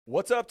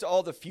What's up to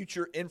all the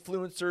future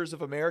influencers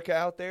of America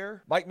out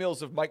there? Mike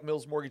Mills of Mike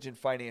Mills Mortgage and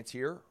Finance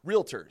here.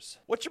 Realtors,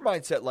 what's your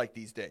mindset like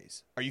these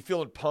days? Are you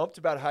feeling pumped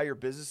about how your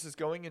business is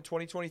going in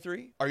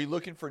 2023? Are you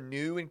looking for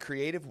new and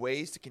creative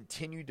ways to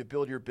continue to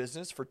build your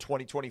business for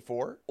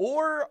 2024?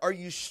 Or are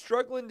you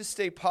struggling to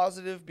stay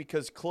positive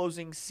because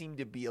closings seem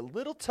to be a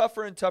little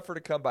tougher and tougher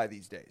to come by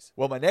these days?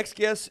 Well, my next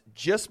guest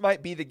just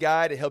might be the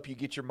guy to help you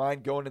get your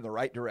mind going in the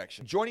right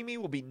direction. Joining me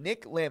will be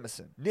Nick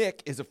Lamaison.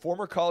 Nick is a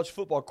former college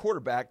football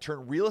quarterback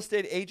turned real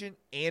estate agent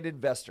and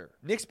investor.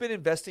 Nick's been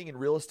investing in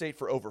real estate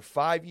for over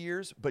 5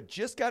 years, but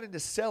just got into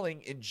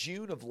selling in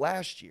June of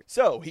last year.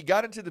 So he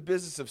got into the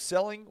business of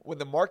selling when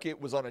the market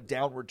was on a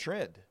downward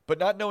trend. But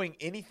not knowing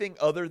anything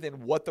other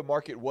than what the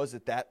market was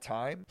at that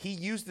time, he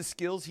used the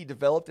skills he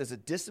developed as a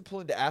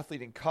disciplined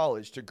athlete in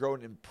college to grow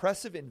an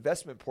impressive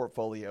investment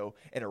portfolio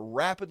and a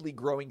rapidly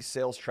growing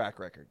sales track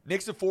record.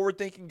 Nick's a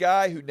forward-thinking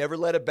guy who never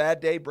let a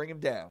bad day bring him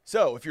down.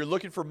 So if you're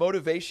looking for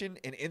motivation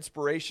and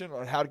inspiration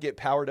on how to get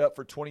powered up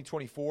for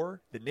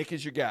 2024, then Nick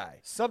is your guy.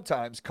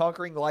 Sometimes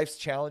conquering life's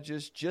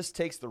challenges just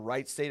takes the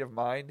right state of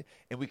mind,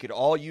 and we could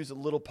all use a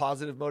little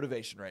positive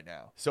motivation right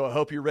now. So I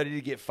hope you're ready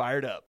to get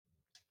fired up.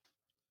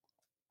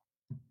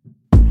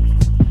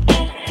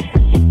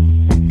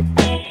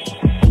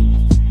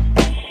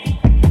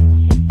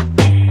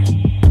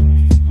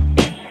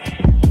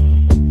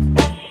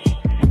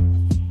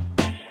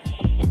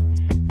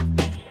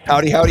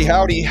 Howdy, howdy,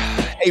 howdy.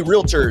 Hey,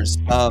 realtors.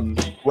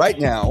 Right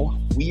now,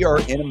 we are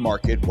in a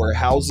market where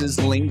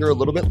houses linger a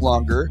little bit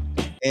longer,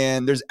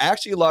 and there's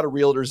actually a lot of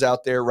realtors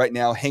out there right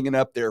now hanging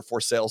up their for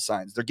sale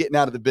signs. They're getting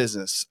out of the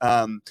business.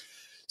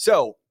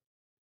 So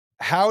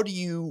how do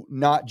you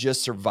not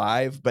just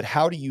survive, but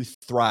how do you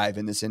thrive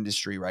in this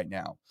industry right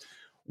now?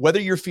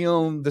 Whether you're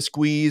feeling the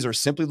squeeze or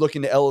simply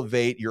looking to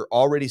elevate your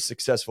already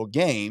successful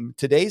game,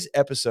 today's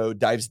episode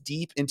dives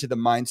deep into the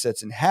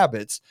mindsets and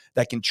habits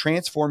that can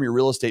transform your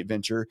real estate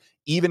venture,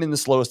 even in the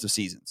slowest of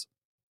seasons.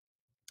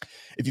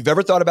 If you've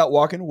ever thought about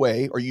walking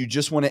away or you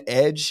just want to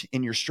edge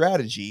in your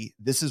strategy,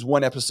 this is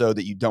one episode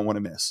that you don't want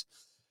to miss.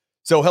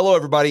 So hello,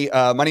 everybody.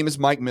 My name is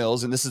Mike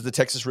Mills, and this is the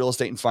Texas Real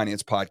Estate and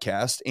Finance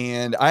Podcast.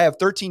 And I have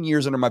 13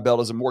 years under my belt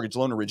as a mortgage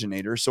loan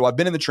originator, so I've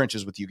been in the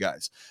trenches with you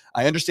guys.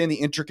 I understand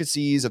the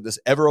intricacies of this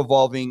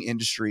ever-evolving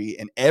industry,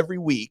 and every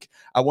week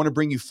I want to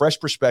bring you fresh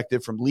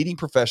perspective from leading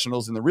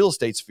professionals in the real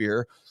estate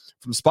sphere,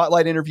 from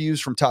spotlight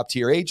interviews from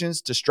top-tier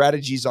agents to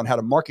strategies on how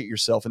to market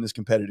yourself in this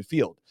competitive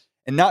field.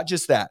 And not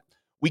just that.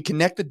 We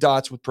connect the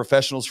dots with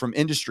professionals from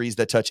industries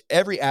that touch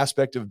every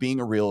aspect of being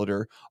a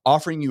realtor,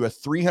 offering you a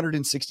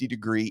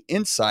 360-degree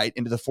insight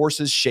into the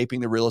forces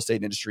shaping the real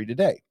estate industry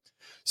today.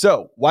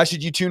 So why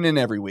should you tune in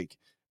every week?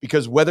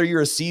 Because whether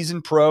you're a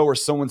seasoned pro or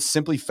someone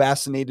simply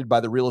fascinated by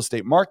the real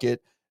estate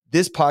market,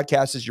 this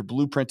podcast is your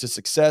blueprint to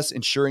success,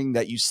 ensuring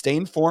that you stay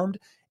informed,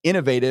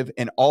 innovative,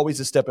 and always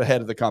a step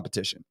ahead of the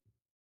competition.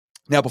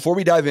 Now, before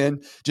we dive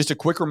in, just a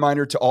quick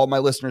reminder to all my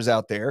listeners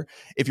out there,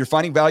 if you're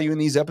finding value in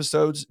these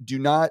episodes, do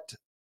not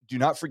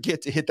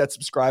forget to hit that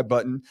subscribe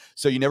button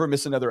so you never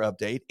miss another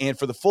update. And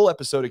for the full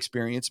episode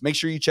experience, make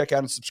sure you check out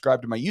and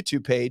subscribe to my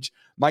YouTube page,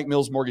 Mike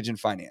Mills Mortgage and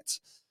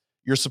Finance.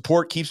 Your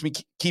support keeps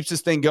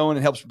this thing going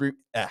and helps me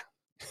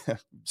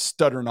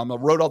stuttering. I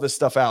wrote all this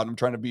stuff out. I'm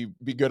trying to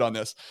be good on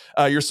this.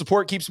 Your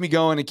support keeps me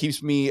going and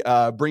keeps me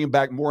bringing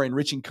back more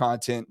enriching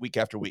content week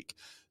after week.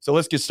 So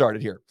let's get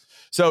started here.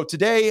 So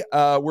today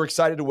we're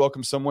excited to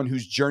welcome someone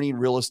whose journey in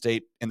real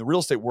estate and the real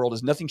estate world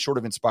is nothing short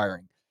of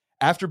inspiring.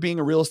 After being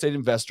a real estate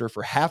investor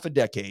for half a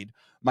decade,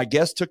 my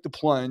guest took the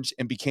plunge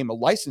and became a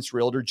licensed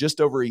realtor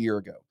just over a year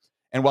ago.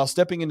 And while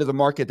stepping into the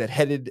market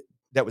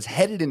that was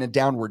headed in a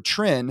downward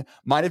trend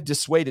might have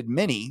dissuaded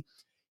many,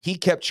 he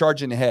kept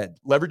charging ahead,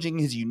 leveraging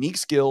his unique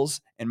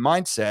skills and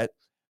mindset.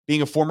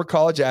 Being a former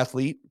college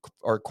athlete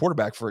or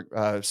quarterback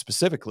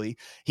specifically,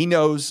 he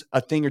knows a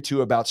thing or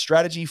two about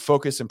strategy,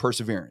 focus, and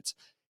perseverance.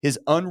 His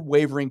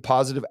unwavering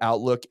positive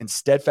outlook and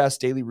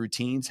steadfast daily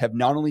routines have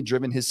not only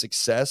driven his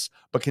success,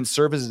 but can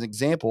serve as an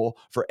example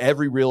for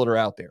every realtor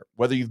out there.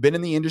 Whether you've been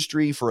in the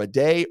industry for a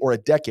day or a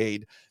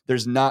decade,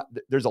 there's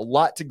a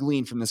lot to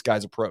glean from this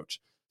guy's approach.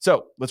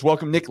 So let's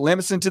welcome Nick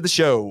Lamaison to the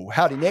show.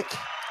 Howdy, Nick.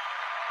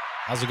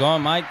 How's it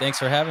going, Mike? Thanks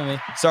for having me.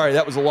 Sorry,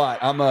 that was a lot.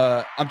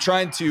 I'm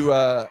trying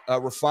to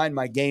refine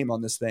my game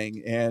on this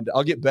thing, and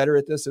I'll get better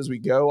at this as we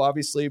go,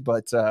 obviously.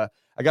 But I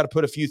got to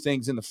put a few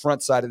things in the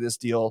front side of this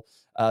deal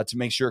to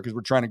make sure, because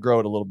we're trying to grow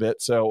it a little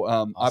bit. So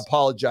awesome. I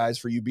apologize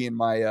for you being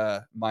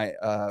my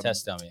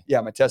test dummy.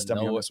 Yeah, my test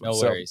dummy on this one. No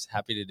worries.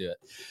 Happy to do it.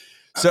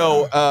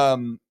 So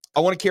I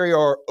want to carry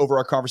over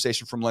our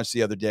conversation from lunch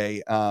the other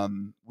day.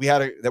 We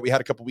had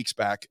a couple weeks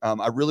back.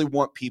 I really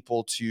want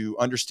people to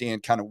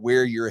understand kind of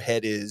where your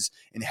head is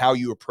and how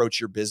you approach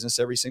your business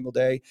every single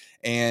day.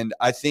 And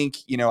I think,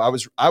 I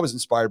was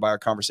inspired by our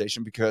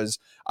conversation because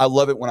I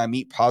love it when I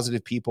meet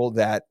positive people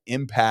that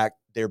impact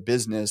their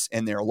business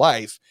and their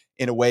life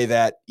in a way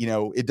that,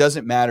 it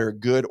doesn't matter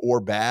good or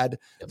bad.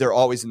 They're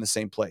always in the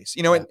same place,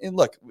 and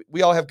look,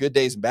 we all have good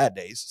days and bad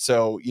days.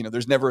 So,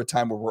 there's never a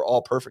time where we're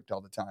all perfect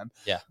all the time.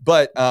 Yeah.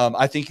 But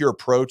I think your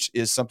approach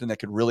is something that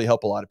could really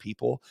help a lot of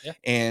people. Yeah.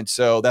 And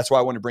so that's why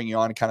I want to bring you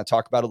on and kind of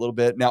talk about it a little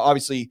bit. Now,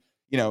 obviously,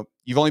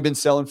 you've only been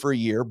selling for a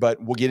year, but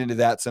we'll get into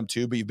that some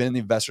too. But you've been in the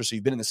investor, so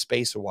you've been in the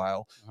space a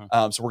while.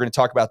 So we're going to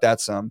talk about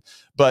that some.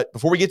 But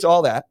before we get to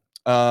all that,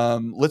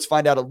 let's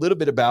find out a little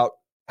bit about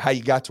how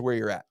you got to where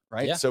you're at,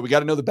 right? Yeah. So we got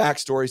to know the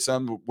backstory,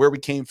 some where we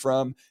came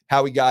from,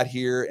 how we got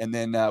here, and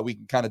then we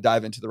can kind of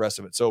dive into the rest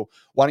of it. So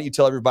why don't you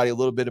tell everybody a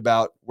little bit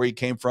about where you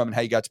came from and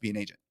how you got to be an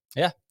agent?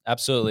 Yeah,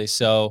 absolutely.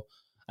 So,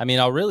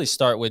 I'll really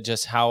start with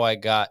just how I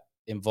got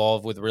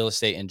involved with real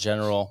estate in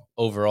general.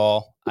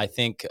 Overall, I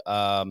think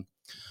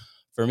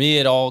for me,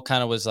 it all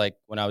kind of was like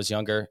when I was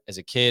younger as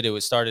a kid, it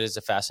was started as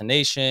a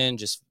fascination.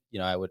 Just,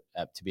 I would,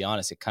 to be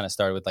honest, it kind of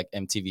started with like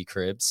MTV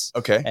Cribs.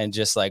 Okay. And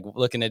just like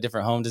looking at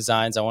different home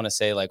designs. I want to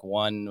say like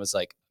one was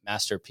like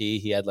Master P.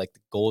 He had like the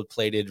gold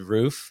plated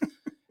roof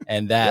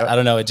and that, I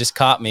don't know, it just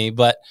caught me.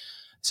 But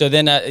so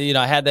then,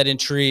 I had that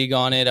intrigue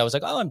on it. I was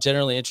like, oh, I'm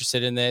generally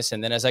interested in this.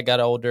 And then as I got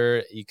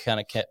older, you kind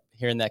of kept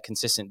hearing that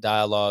consistent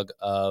dialogue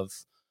of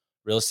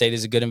real estate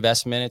is a good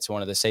investment. It's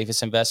one of the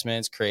safest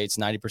investments, creates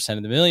 90%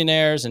 of the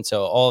millionaires. And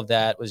so all of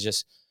that was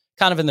just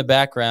kind of in the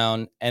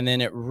background. And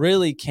then it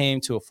really came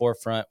to a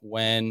forefront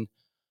when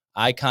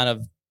I kind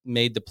of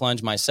made the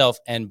plunge myself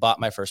and bought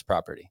my first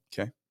property.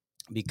 Okay.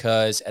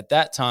 Because at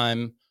that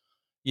time,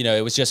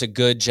 it was just a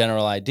good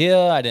general idea.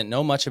 I didn't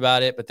know much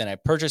about it, but then I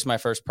purchased my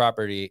first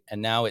property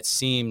and now it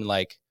seemed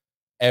like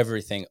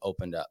everything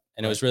opened up.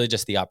 And it was really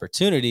just the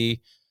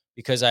opportunity,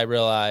 because I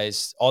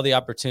realized all the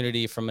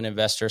opportunity from an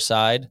investor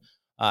side.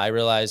 I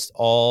realized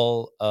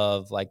all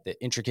of like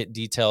the intricate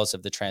details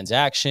of the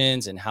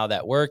transactions and how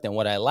that worked and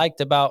what I liked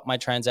about my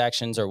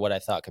transactions or what I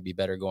thought could be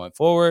better going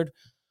forward.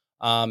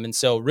 And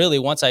so really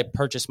once I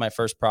purchased my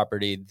first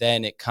property,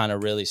 then it kind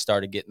of really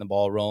started getting the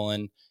ball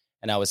rolling.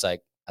 And I was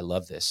like, I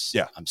love this.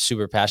 Yeah. I'm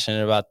super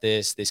passionate about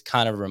this. This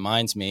kind of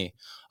reminds me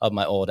of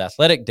my old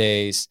athletic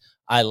days.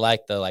 I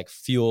like the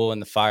fuel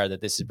and the fire that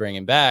this is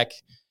bringing back.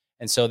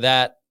 And so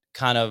that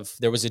kind of,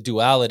 there was a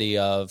duality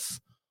of,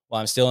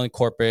 well, I'm still in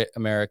corporate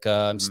America.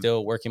 I'm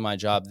still working my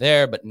job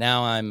there, but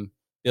now I'm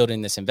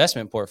building this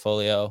investment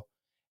portfolio.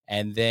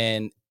 And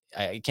then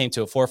it came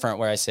to a forefront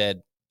where I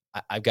said,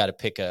 I got to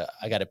pick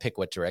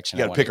what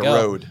direction I want to go. You got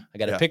to pick a road. I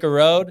got to pick a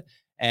road.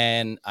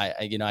 And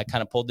I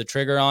kind of pulled the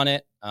trigger on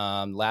it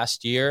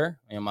last year.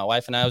 My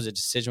wife and I, it was a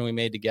decision we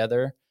made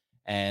together.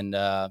 And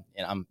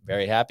I'm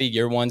very happy.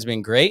 Year one's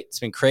been great. It's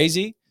been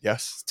crazy.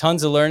 Yes.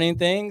 Tons of learning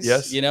things.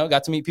 Yes.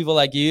 Got to meet people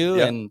like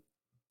you and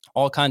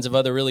all kinds of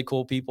other really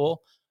cool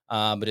people.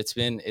 But it's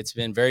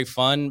been very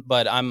fun.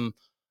 But I'm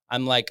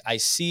like, I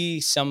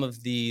see some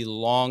of the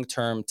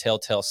long-term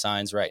telltale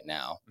signs right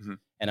now.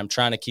 And I'm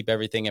trying to keep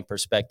everything in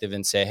perspective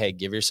and say, hey,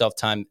 give yourself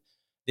time.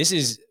 This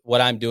is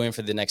what I'm doing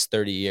for the next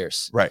 30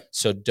 years. Right.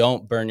 So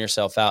don't burn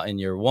yourself out in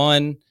year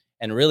one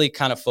and really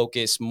kind of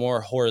focus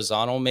more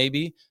horizontal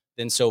maybe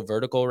than so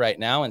vertical right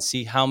now, and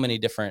see how many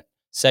different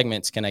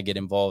segments can I get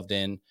involved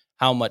in?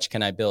 How much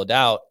can I build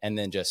out, and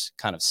then just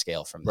kind of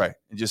scale from there. Right.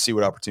 And just see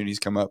what opportunities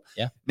come up.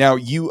 Yeah. Now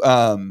you're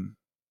in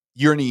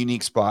a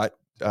unique spot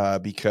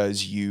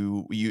because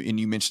you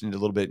mentioned it a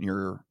little bit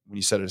when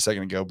you said it a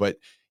second ago, but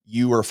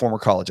you were a former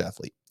college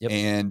athlete. Yep.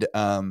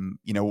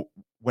 And,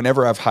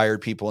 whenever I've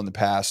hired people in the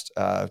past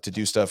to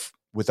do stuff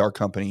with our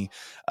company,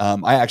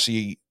 I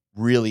actually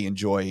really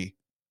enjoy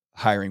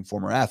hiring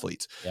former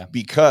athletes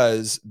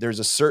because there's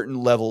a certain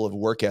level of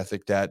work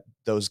ethic that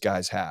those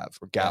guys have,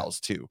 or gals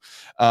too,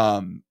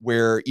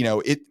 where,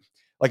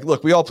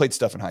 look, we all played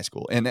stuff in high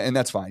school and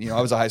that's fine. I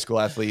was a high school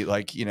athlete,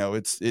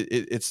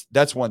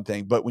 that's one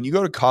thing, but when you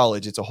go to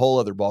college, it's a whole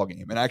other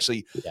ballgame. And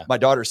actually my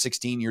daughter's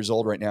 16 years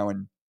old right now.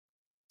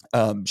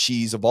 And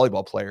she's a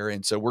volleyball player.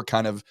 And so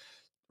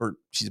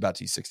she's about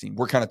to be 16.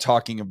 We're kind of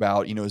talking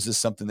about, is this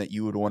something that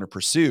you would want to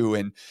pursue?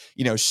 And,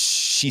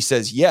 she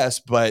says yes,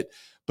 but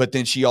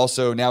then she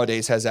also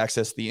nowadays has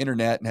access to the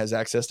internet and has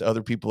access to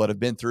other people that have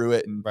been through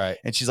it. And,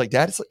 and she's like,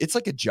 Dad, it's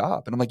like a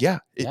job. And I'm like,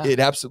 it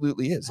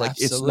absolutely is. Like,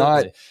 Absolutely. It's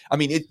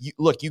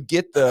not, you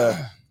get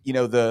the,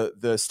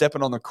 the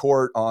stepping on the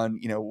court on,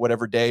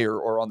 whatever day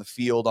or on the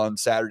field on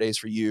Saturdays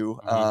for you.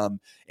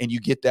 And you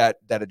get that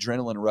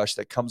adrenaline rush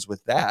that comes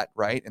with that.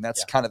 Right. And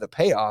that's kind of the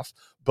payoff.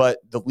 But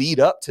the lead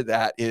up to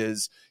that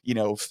is,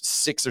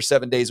 6 or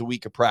 7 days a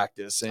week of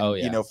practice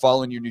and,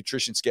 following your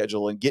nutrition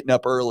schedule and getting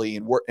up early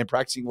and work and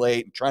practicing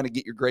late and trying to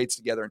get your grades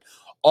together and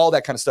all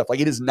that kind of stuff. Like,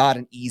 it is not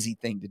an easy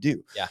thing to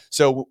do. Yeah.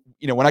 So,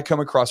 when I come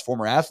across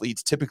former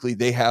athletes, typically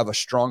they have a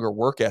stronger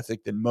work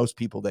ethic than most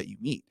people that you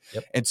meet.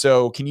 Yep. And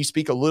so can you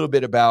speak a little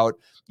bit about,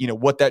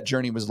 what that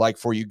journey was like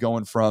for you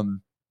going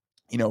from,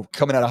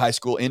 coming out of high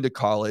school into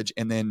college,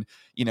 and then,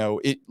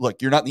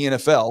 look, you're not in the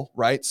NFL,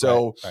 right?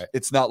 So right.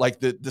 it's not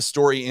like the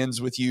story ends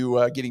with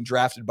you getting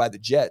drafted by the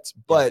Jets,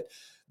 but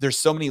there's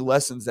so many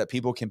lessons that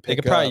people can They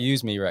pick could probably up.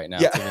 use me right now,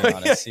 Yeah. to be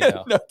honest. You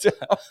know? No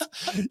doubt.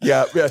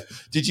 Yeah.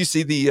 Did you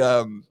see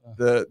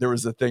there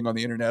was a thing on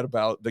the internet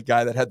about the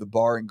guy that had the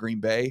bar in Green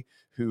Bay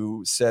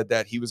who said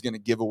that he was going to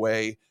give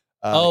away.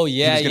 Oh he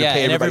yeah, was gonna yeah.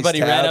 pay And everybody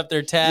tab. ran up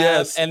their tab,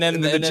 Yes. and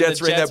then the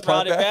Jets ran that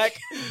brought punt it back.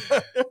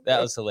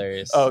 That was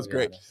hilarious. Oh, it was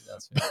great.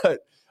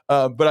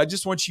 But I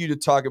just want you to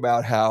talk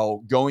about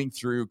how going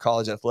through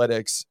college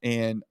athletics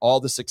and all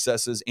the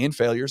successes and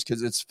failures,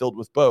 because it's filled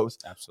with both,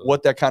 Absolutely.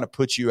 what that kind of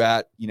puts you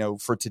at,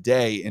 for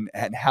today,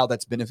 and how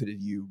that's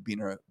benefited you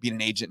being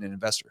an agent and an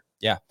investor.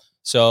 Yeah.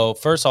 So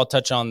first I'll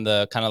touch on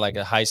the kind of like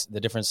the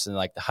difference in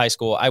like the high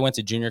school. I went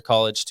to junior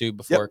college too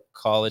before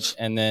college.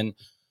 And then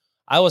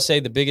I will say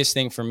the biggest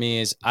thing for me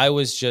is I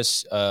was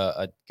just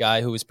a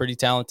guy who was pretty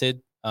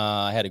talented.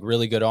 I had a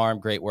really good arm,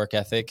 great work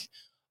ethic,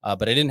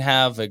 but I didn't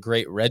have a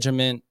great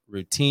regiment,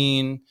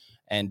 routine,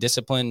 and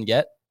discipline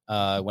yet.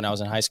 When I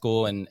was in high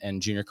school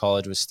and junior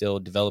college was still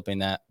developing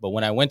that. But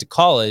when I went to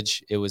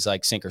college, it was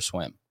like sink or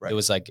swim. Right. It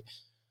was like,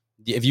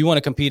 if you want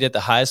to compete at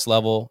the highest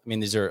level, I mean,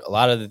 these are a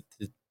lot of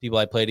the people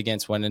I played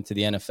against went into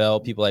the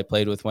NFL. People I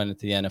played with went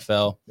into the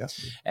NFL. Yeah.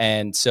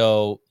 And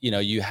so,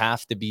 you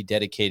have to be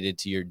dedicated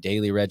to your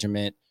daily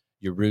regiment,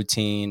 your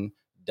routine.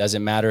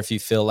 Doesn't matter if you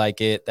feel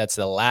like it. That's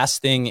the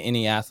last thing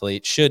any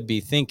athlete should be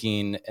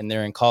thinking. And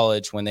they're in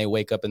college when they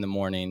wake up in the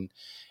morning.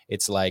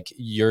 It's like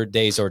your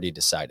day's already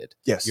decided.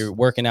 Yes. You're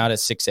working out at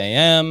 6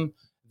 a.m.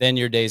 Then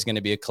your day is going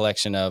to be a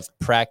collection of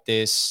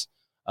practice,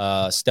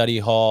 study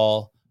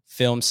hall,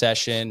 film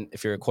session.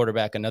 If you're a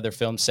quarterback, another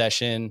film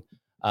session,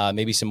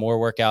 maybe some more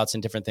workouts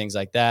and different things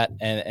like that.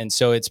 And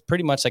so it's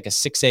pretty much like a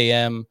 6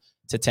 a.m.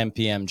 to 10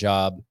 p.m.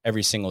 job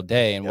every single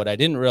day. And what I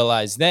didn't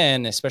realize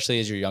then, especially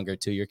as you're younger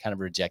too, you're kind of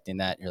rejecting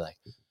that. You're like,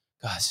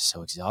 God, this is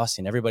so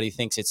exhausting. Everybody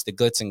thinks it's the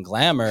glitz and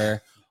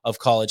glamour of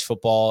college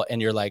football.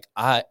 And you're like,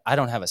 I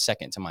don't have a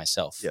second to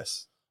myself.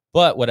 Yes.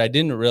 But what I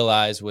didn't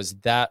realize was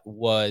that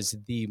was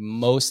the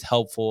most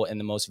helpful and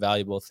the most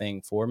valuable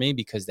thing for me,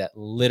 because that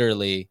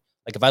literally,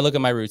 like if I look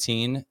at my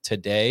routine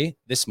today,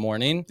 this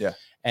morning,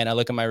 and I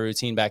look at my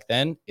routine back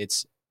then,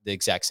 it's the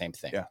exact same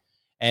thing. Yeah.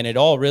 And it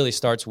all really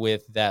starts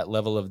with that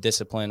level of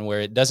discipline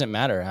where it doesn't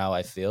matter how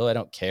I feel. I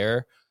don't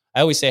care.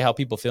 I always say how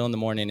people feel in the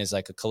morning is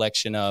like a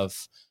collection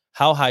of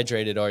how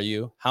hydrated are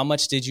you? How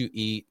much did you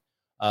eat?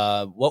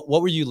 What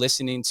were you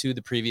listening to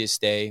the previous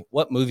day?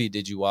 What movie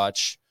did you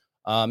watch?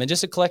 And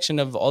just a collection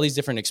of all these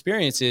different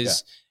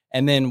experiences. Yeah.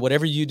 And then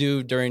whatever you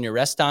do during your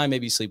rest time,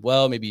 maybe you sleep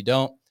well, maybe you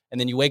don't. And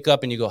then you wake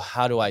up and you go,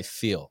 how do I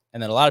feel?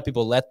 And then a lot of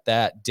people let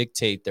that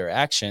dictate their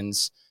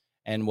actions.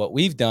 And what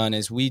we've done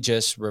is we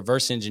just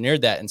reverse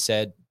engineered that and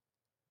said,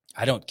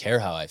 I don't care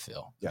how I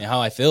feel. Yeah. And how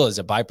I feel is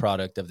a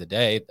byproduct of the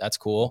day. That's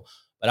cool.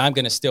 But I'm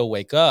going to still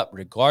wake up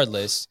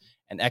regardless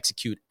and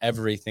execute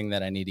everything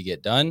that I need to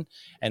get done.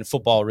 And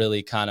football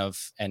really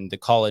and the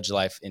college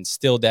life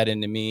instilled that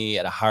into me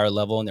at a higher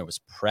level. And there was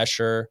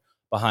pressure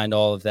behind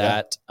all of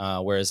that. Yeah.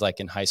 Whereas like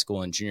in high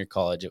school and junior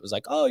college, it was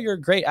like, oh, you're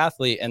a great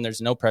athlete and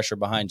there's no pressure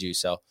behind you.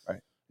 So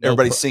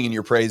everybody's singing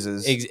your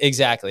praises.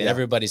 Exactly. Yeah. And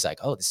everybody's like,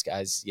 oh, this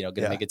guy's, going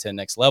to make it to the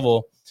next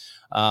level.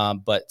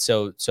 But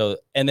so,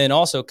 and then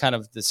also kind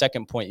of the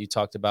second point you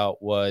talked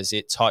about was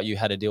it taught you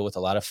how to deal with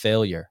a lot of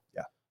failure.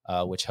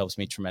 Yeah. Which helps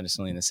me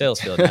tremendously in the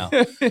sales field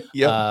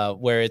now,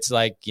 where it's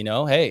like,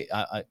 hey,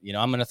 I'm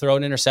going to throw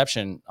an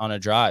interception on a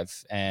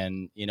drive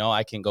and,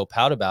 I can go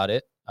pout about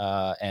it.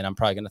 And I'm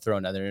probably going to throw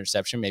another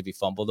interception, maybe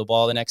fumble the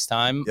ball the next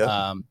time.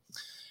 Yep.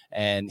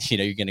 And,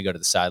 you're going to go to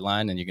the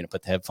sideline and you're going to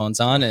put the headphones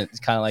on and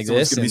it's kind of like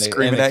Someone's this.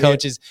 And the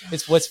coaches,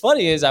 it's what's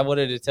funny is I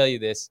wanted to tell you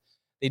this.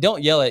 They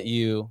don't yell at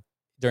you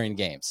during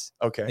games.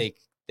 Okay.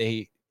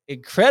 They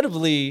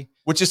incredibly,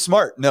 which is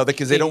smart. No,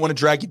 because they don't want to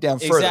drag you down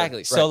further. Exactly.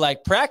 Right. So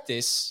like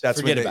practice,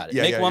 forget about it.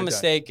 Yeah, Make one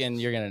mistake and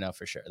you're going to know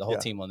for sure. The whole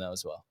team will know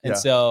as well. And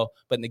so,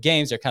 but in the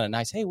games, they're kind of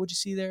nice. Hey, what'd you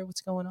see there?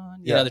 What's going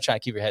on? They're trying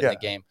to keep your head in the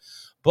game.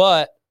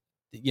 But,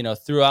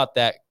 throughout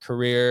that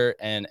career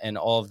and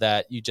all of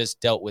that, you just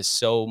dealt with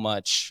so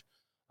much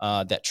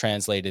that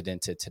translated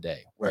into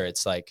today, where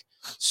it's like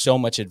so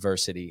much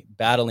adversity,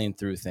 battling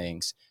through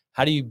things.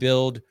 How do you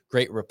build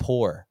great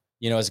rapport?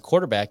 As a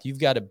quarterback, you've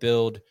got to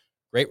build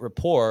great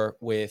rapport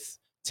with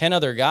 10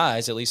 other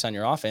guys, at least on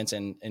your offense,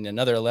 and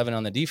another 11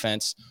 on the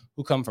defense,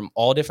 who come from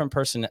all different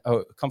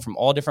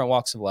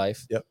walks of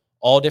life,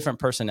 all different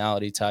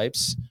personality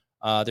types.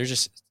 There's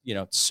just,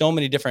 so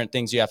many different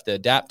things you have to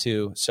adapt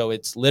to. So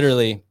it's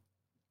literally,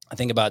 I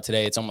think about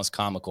today, it's almost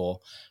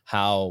comical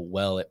how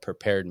well it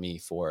prepared me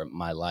for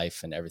my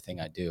life and everything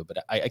I do. But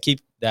I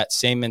keep that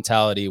same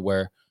mentality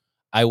where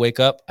I wake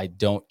up, I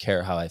don't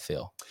care how I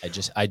feel.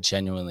 I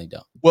genuinely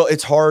don't. Well,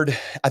 it's hard.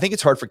 I think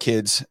it's hard for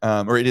kids,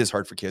 or it is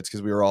hard for kids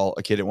because we were all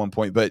a kid at one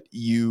point, but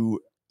you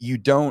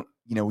don't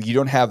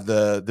have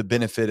the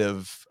benefit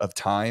of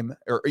time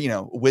or,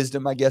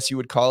 wisdom, I guess you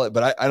would call it.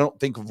 But I don't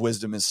think of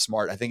wisdom as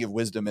smart. I think of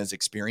wisdom as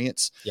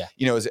experience,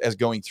 as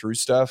going through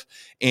stuff.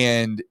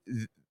 And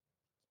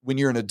when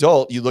you're an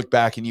adult, you look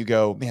back and you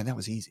go, man, that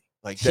was easy.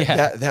 Like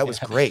that was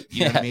great.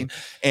 You know what I mean?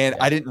 And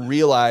I didn't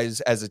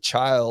realize as a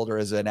child or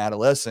as an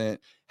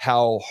adolescent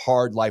how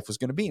hard life was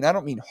going to be. And I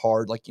don't mean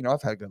hard, like,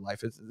 I've had a good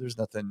life. There's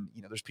nothing,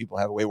 there's people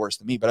who have it way worse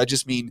than me, but I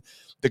just mean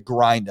the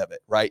grind of it,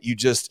 right?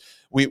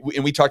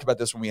 We talked about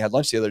this when we had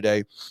lunch the other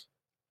day,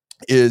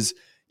 is,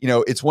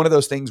 it's one of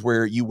those things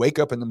where you wake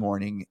up in the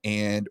morning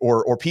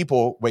or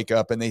people wake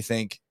up and they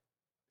think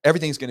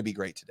everything's going to be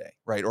great today,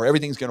 right? Or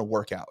everything's going to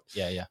work out.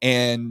 Yeah.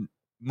 And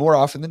more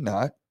often than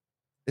not,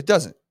 it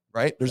doesn't.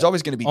 Right. There's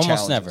always going to be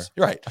almost challenges.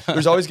 never. Right.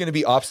 There's always going to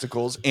be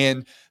obstacles,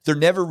 and there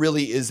never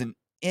really is an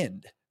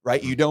end.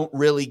 Right. You don't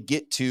really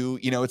get to,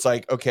 it's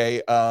like,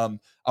 okay, I'm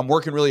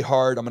working really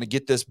hard. I'm going to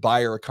get this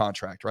buyer a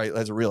contract, right?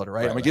 As a realtor,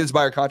 right? I'm going to get this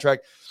buyer a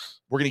contract.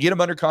 We're going to get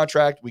them under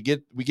contract. We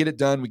get it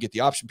done. We get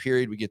the option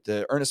period. We get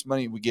the earnest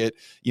money. We get,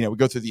 we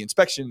go through the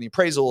inspection, the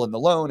appraisal, and the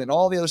loan, and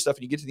all the other stuff.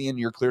 And you get to the end, and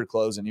you're clear to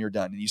close, and you're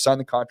done. And you sign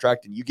the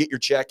contract, and you get your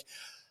check.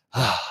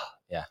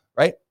 Yeah.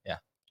 Right. Yeah.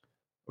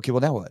 Okay.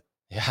 Well, now what?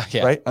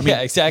 Yeah. Right. I mean,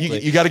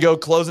 exactly. You got to go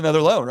close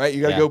another loan, right?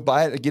 You got to go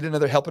buy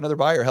it, help another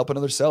buyer, help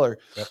another seller.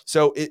 Yep.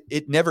 So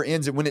it never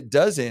ends. And when it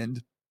does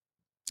end,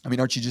 I mean,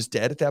 aren't you just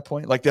dead at that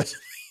point? Like that's,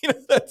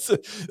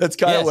 that's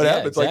kind of what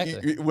happens.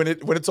 Exactly.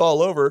 Like when it's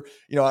all over,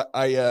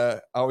 I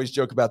always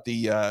joke about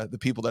the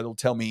people that will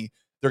tell me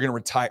they're going to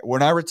retire.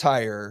 When I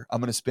retire,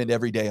 I'm going to spend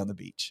every day on the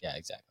beach. Yeah,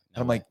 exactly.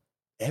 And I'm like,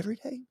 every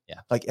day? Yeah.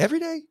 Like every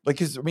day? Like,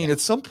 cause I mean,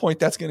 at some point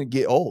that's going to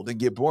get old and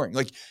get boring.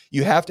 Like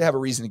you have to have a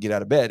reason to get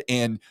out of bed.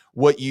 And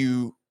what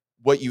you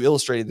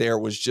illustrated there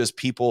was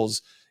just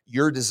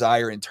your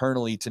desire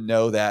internally to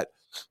know that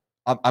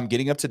I'm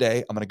getting up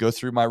today. I'm going to go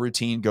through my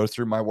routine, go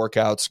through my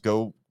workouts,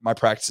 go my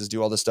practices,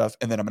 do all this stuff.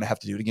 And then I'm going to have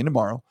to do it again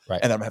tomorrow. Right.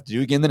 And then I'm going to have to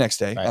do it again the next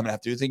day. Right. I'm going to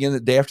have to do it again the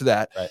day after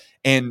that. Right.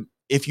 And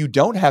if you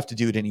don't have to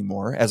do it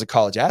anymore as a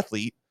college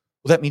athlete,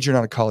 well, that means you're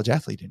not a college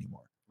athlete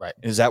anymore. Right.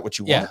 Is that what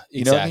you want? Yeah,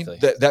 you know exactly.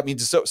 what I mean? That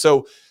means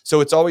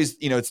so it's always,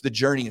 it's the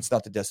journey. It's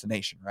not the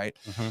destination. Right.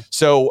 Mm-hmm.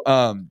 So,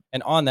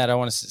 and on that, I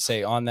want to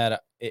say on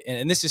that,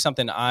 and this is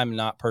something I'm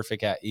not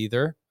perfect at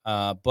either.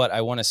 But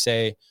I want to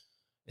say,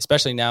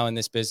 especially now in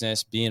this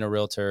business, being a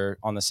realtor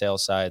on the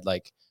sales side,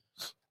 like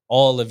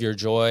all of your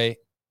joy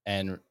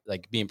and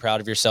like being proud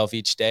of yourself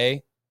each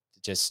day,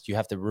 you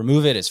have to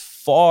remove it as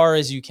far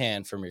as you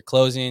can from your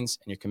closings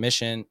and your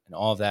commission and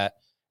all of that.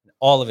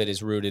 All of it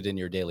is rooted in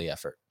your daily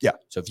effort. Yeah.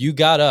 So if you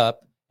got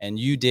up and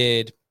you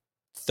did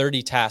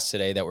 30 tasks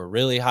today that were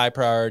really high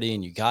priority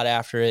and you got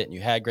after it and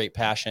you had great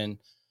passion,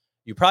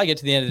 you probably get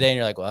to the end of the day and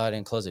you're like, well, I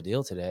didn't close a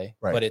deal today.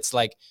 Right. But it's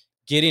like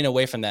getting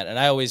away from that. And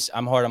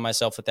I'm hard on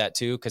myself with that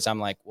too. Cause I'm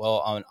like,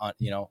 well,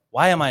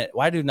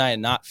 why do I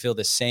not feel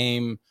the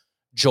same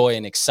joy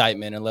and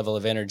excitement and level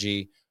of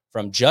energy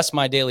from just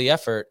my daily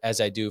effort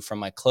as I do from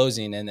my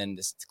closing? And then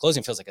this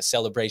closing feels like a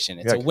celebration.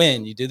 It's a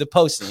win. You do the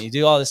posting, you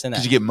do all this and that.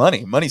 Because you get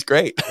money. Money's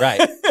great. Right.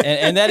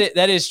 And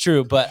that is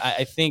true. But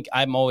I think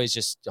I'm always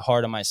just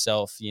hard on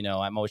myself.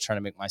 I'm always trying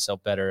to make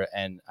myself better.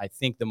 And I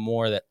think the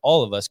more that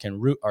all of us can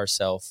root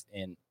ourselves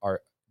in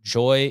our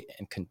joy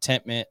and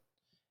contentment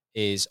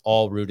is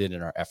all rooted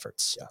in our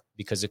efforts,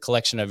 because the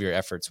collection of your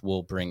efforts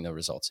will bring the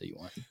results that you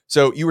want.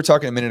 So you were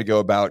talking a minute ago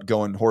about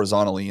going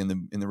horizontally in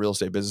the real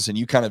estate business, and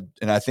you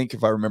and I think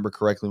if I remember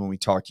correctly when we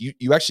talked,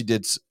 you actually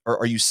did.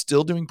 Are you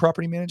still doing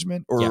property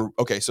management? Or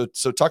okay, so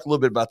talk a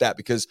little bit about that,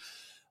 because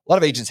a lot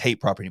of agents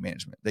hate property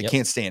management. They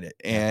can't stand it.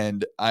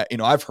 And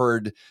I've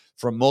heard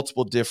from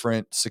multiple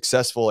different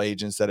successful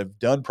agents that have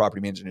done property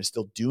management and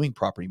still doing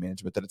property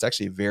management that it's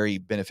actually a very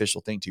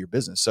beneficial thing to your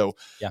business. So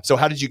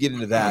how did you get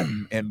into that,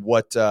 and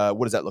what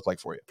does that look like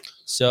for you?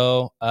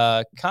 So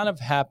kind of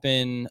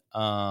happened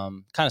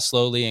kind of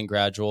slowly and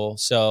gradual.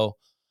 So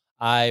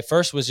I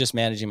first was just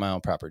managing my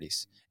own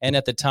properties. And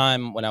at the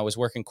time when I was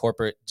working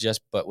corporate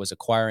but was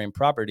acquiring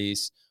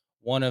properties,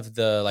 one of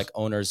the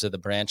owners of the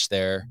branch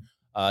there,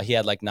 he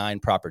had 9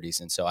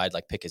 properties. And so I'd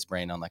pick his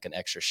brain on an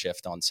extra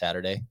shift on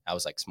Saturday. I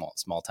was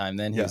small time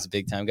then. He was a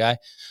big time guy.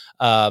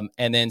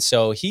 And then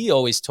so he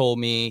always taught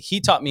me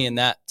in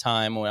that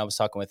time when I was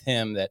talking with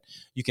him that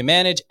you can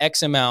manage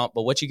X amount,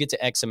 but once you get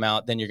to X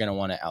amount, then you're going to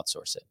want to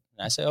outsource it.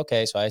 And I said,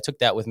 okay. So I took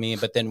that with me.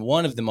 But then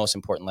one of the most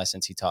important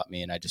lessons he taught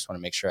me, and I just want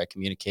to make sure I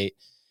communicate,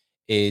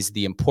 is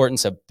the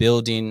importance of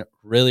building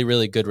really,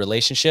 really good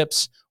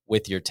relationships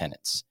with your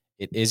tenants.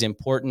 It is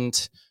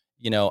important.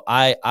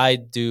 I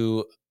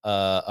do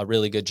a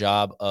really good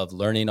job of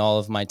learning all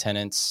of my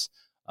tenants,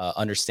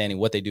 understanding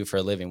what they do for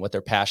a living, what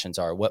their passions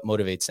are, what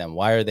motivates them,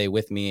 why are they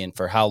with me, and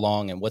for how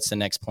long, and what's the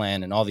next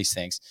plan, and all these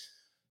things.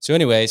 So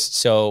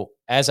anyways,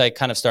 as I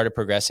kind of started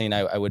progressing,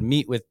 I would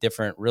meet with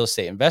different real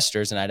estate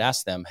investors, and I'd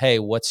ask them, hey,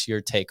 what's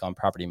your take on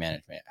property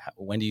management?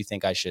 When do you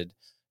think I should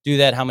do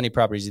that? How many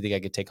properties do you think I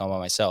could take on by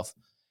myself?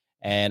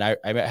 And I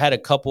had a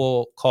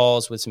couple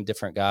calls with some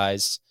different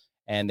guys,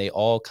 and they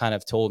all kind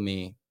of told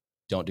me,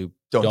 don't do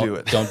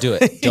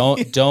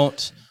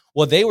it.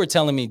 Well, they were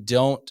telling me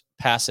don't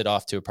pass it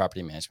off to a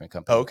property management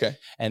company. Oh, okay.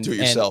 And do it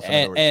yourself.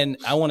 And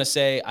I want to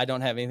say I don't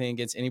have anything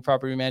against any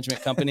property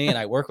management company, and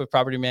I work with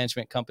property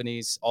management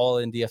companies all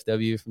in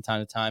DFW from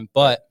time to time.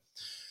 But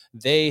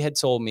they had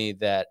told me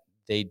that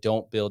they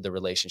don't build the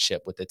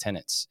relationship with the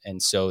tenants, and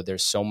so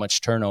there's so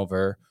much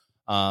turnover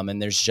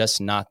And there's just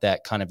not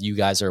that kind of you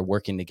guys are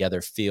working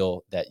together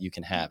feel that you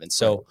can have. And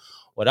so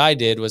what I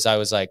did was I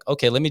was like,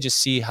 okay, let me just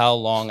see how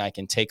long I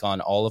can take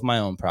on all of my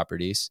own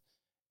properties.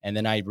 And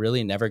then I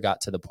really never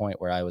got to the point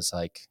where I was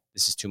like,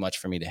 this is too much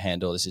for me to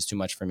handle. This is too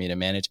much for me to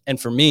manage. And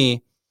for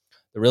me,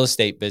 the real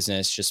estate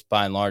business, just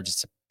by and large,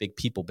 it's a big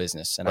people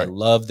business. And I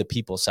love the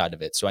people side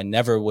of it. So I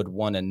never would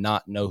want to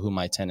not know who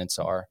my tenants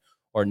are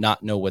or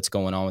not know what's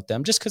going on with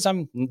them, just because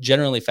I'm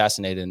generally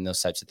fascinated in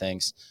those types of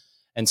things.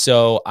 And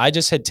so I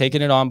just had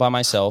taken it on by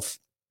myself,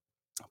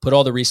 put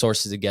all the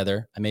resources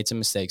together. I made some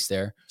mistakes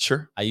there.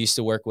 Sure. I used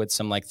to work with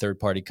some like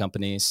third-party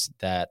companies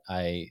that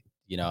I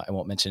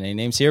won't mention any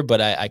names here, but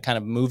I kind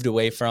of moved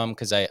away from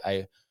because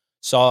I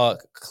saw a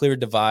clear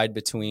divide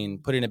between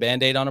putting a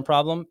Band-Aid on a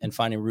problem and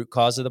finding root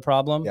cause of the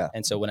problem. Yeah.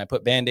 And so when I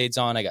put Band-Aids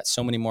on, I got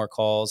so many more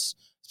calls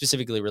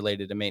specifically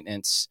related to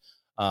maintenance.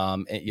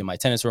 My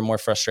tenants were more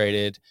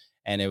frustrated.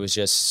 And it was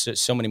just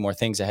so many more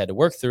things I had to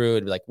work through.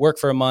 It'd be like work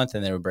for a month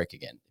and then it would break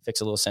again. Fix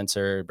a little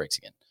sensor, it breaks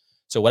again.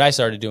 So what I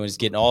started doing is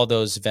getting all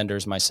those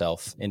vendors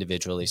myself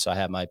individually. So I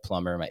have my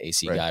plumber, my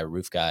AC guy,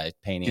 roof guy,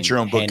 painting, get your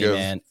own book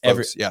handyman, of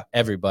folks,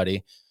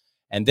 everybody.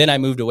 And then I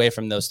moved away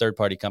from those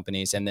third-party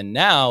companies. And then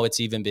now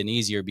it's even been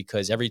easier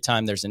because every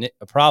time there's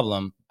a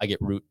problem, I get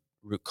root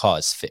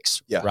cause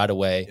fixed right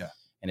away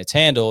and it's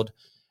handled.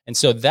 And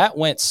so that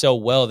went so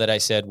well that I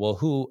said, well,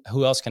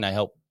 who else can I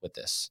help with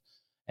this?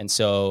 And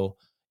so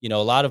a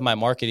lot of my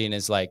marketing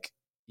is like,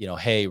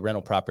 hey,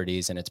 rental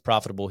properties, and it's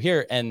profitable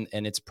here. And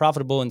it's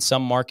profitable in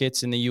some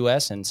markets in the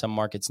US and some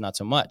markets not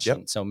so much. Yep.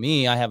 And so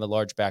I have a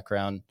large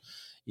background,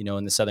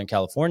 in the Southern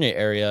California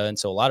area. And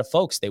so a lot of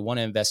folks, they want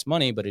to invest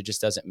money, but it just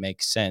doesn't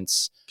make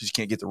sense. Because you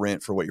can't get the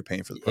rent for what you're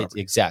paying for the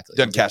property. Exactly. It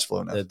doesn't cash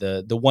flow enough.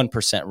 The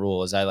 1%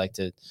 rule, as I like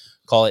to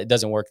call it,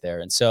 doesn't work there.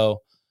 And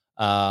so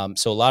a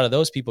lot of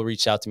those people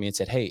reached out to me and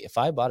said, hey, if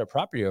I bought a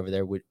property over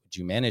there, would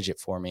you manage it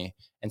for me?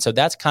 And so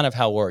that's kind of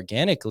how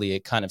organically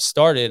it kind of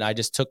started. I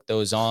just took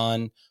those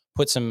on,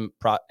 put some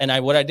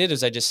what I did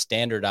is I just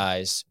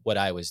standardized what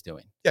I was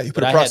doing. Yeah, you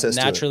put a process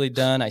to it. Naturally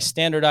done. I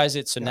standardized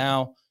it. So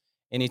now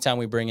anytime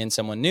we bring in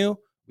someone new,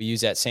 we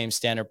use that same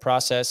standard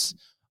process.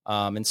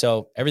 And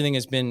so everything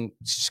has been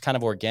just kind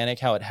of organic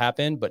how it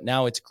happened, but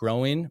now it's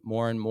growing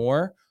more and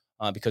more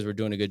because we're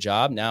doing a good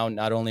job. Now,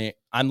 not only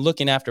I'm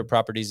looking after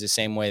properties the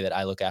same way that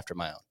I look after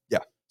my own. Yeah.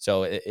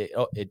 So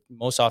it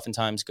most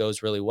oftentimes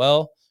goes really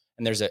well.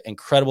 And there's an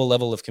incredible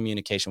level of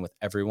communication with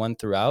everyone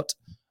throughout,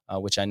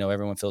 which I know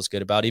everyone feels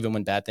good about, even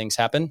when bad things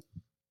happen.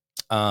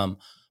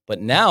 But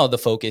now the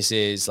focus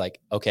is like,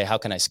 okay, how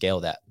can I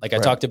scale that? Like I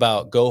talked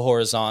about, go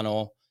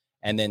horizontal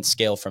and then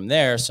scale from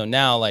there. So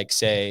now, like,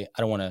 say,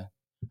 I know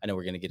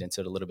we're going to get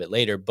into it a little bit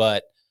later,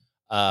 but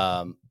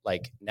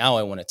like now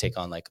I want to take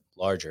on like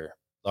larger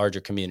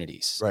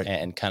communities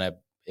and kind of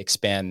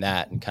expand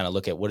that and kind of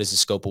look at what does the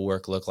scope of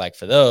work look like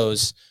for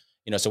those.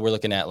 So we're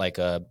looking at like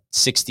a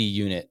 60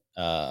 unit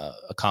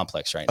a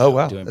complex right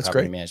now. Doing that's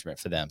property great. management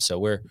for them. So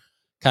we're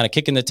kind of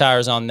kicking the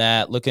tires on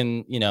that,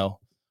 looking,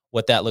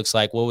 what that looks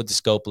like. What would the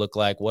scope look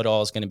like? What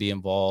all is going to be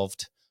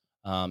involved?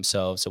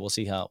 So we'll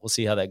see how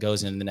that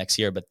goes in the next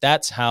year. But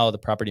that's how the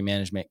property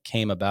management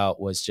came about,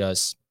 was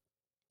just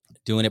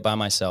doing it by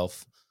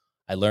myself.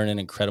 I learned an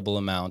incredible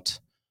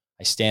amount.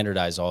 I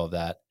standardize all of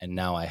that, and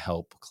now I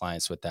help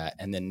clients with that.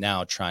 And then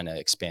now trying to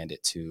expand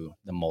it to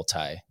the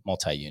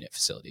multi-unit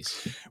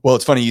facilities. Well,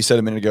 it's funny you said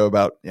a minute ago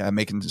about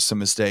making some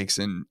mistakes,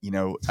 and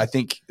I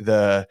think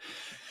the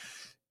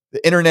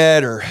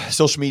internet or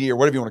social media or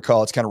whatever you want to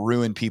call it's kind of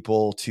ruined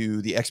people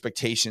to the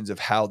expectations of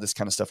how this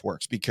kind of stuff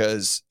works,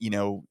 because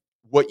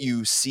what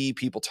you see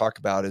people talk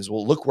about is,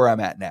 well, look where I'm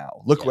at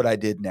now. Look what I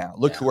did now.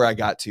 Look where I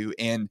got to.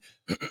 And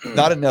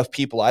not enough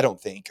people, I don't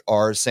think,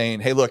 are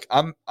saying, hey, look,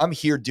 I'm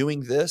here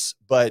doing this,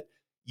 but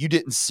you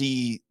didn't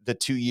see the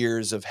 2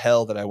 years of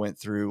hell that I went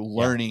through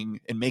learning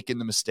and making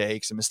the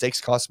mistakes, and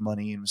mistakes cost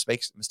money, and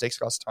mistakes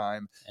cost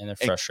time, and they're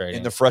frustrating,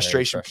 and the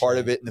frustration part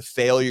of it, and the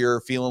failure,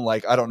 feeling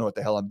like I don't know what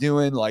the hell I'm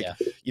doing. Like,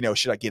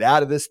 should I get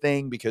out of this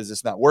thing because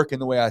it's not working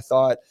the way I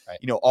thought?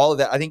 All of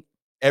that. I think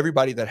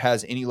everybody that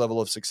has any level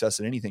of success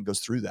in anything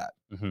goes through that.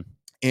 Mm-hmm.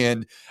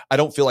 And I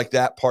don't feel like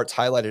that part's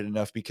highlighted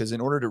enough, because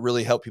in order to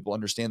really help people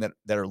understand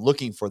that are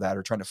looking for that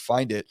or trying to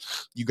find it,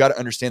 you got to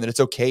understand that it's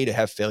okay to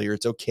have failure.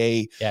 It's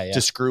okay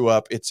to screw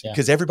up. It's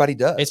because everybody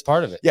does. It's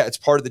part of it. Yeah. It's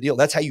part of the deal.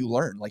 That's how you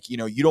learn. Like, you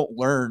don't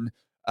learn.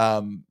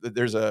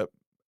 There's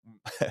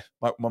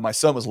when my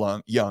son was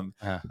young,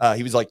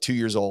 he was like 2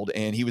 years old,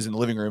 and he was in the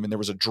living room, and there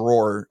was a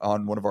drawer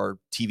on one of our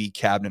TV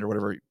cabinet or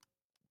whatever.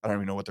 I don't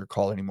even know what they're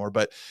called anymore,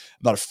 but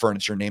I'm not a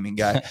furniture naming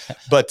guy.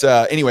 But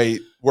anyway,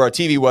 where our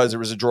TV was, there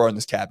was a drawer in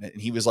this cabinet, and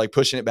he was like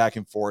pushing it back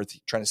and forth,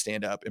 trying to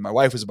stand up. And my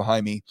wife was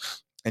behind me,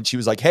 and she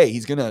was like, hey,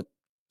 he's going to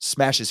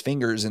smash his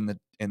fingers in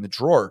the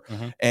drawer.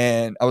 Mm-hmm.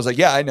 And I was like,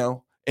 yeah, I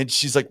know. And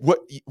she's like, what?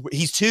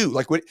 He's 2.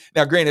 Like, what?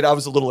 Now, granted, I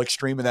was a little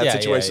extreme in that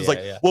situation. It's like,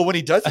 well, when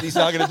he does it, he's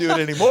not going to do it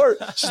anymore.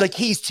 She's like,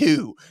 he's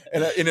 2.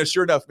 And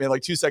sure enough, man,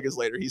 like 2 seconds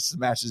later, he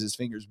smashes his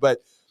fingers.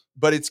 But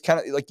it's kind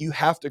of like, you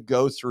have to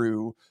go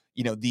through,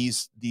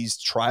 these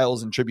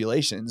trials and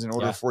tribulations in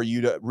order for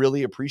you to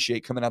really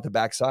appreciate coming out the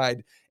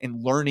backside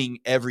and learning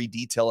every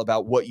detail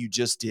about what you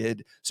just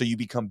did, so you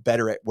become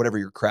better at whatever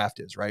your craft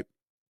is, right?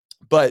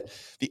 But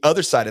the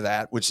other side of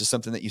that, which is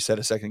something that you said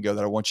a second ago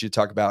that I want you to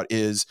talk about,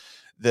 is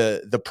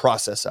the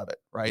process of it,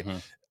 right?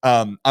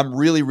 I'm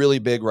really, really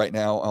big right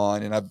now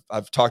on, and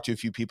I've talked to a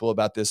few people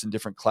about this in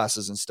different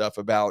classes and stuff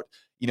about,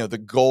 the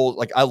goal.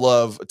 Like, I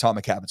love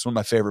Atomic Habits, one of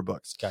my favorite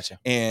books. Gotcha.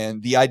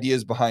 And the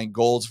ideas behind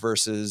goals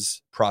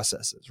versus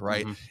processes,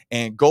 right?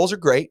 And goals are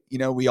great.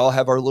 We all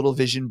have our little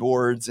vision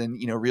boards, and,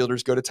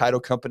 realtors go to title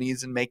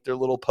companies and make their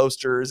little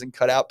posters and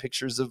cut out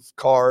pictures of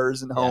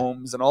cars and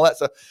homes and all that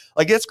stuff.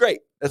 Like, that's great.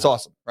 That's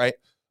awesome. Right.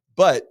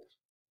 But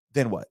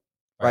then what?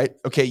 Right.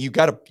 Okay. You've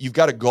got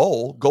a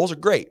goal. Goals are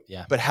great.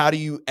 Yeah. But how do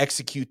you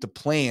execute the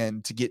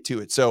plan to get to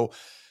it? So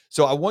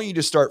I want you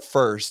to start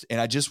first, and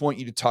I just want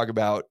you to talk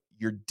about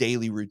your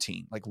daily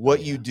routine, like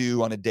what you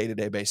do on a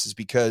day-to-day basis,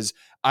 because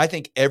I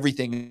think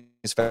everything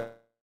is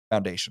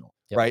foundational,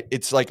 right?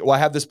 It's like, well, I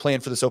have this plan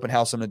for this open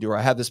house I'm going to do, or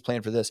I have this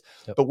plan for this,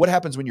 but what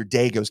happens when your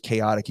day goes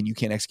chaotic and you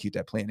can't execute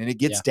that plan? And it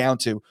gets down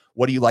to,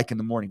 what do you like in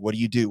the morning? What do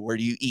you do? Where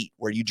do you eat?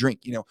 Where do you drink?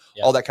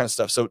 All that kind of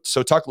stuff.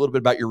 So talk a little bit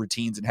about your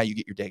routines and how you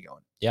get your day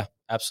going. Yeah,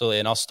 absolutely.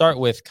 And I'll start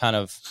with kind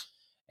of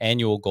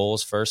annual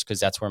goals first, because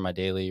that's where my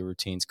daily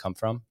routines come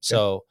from.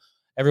 So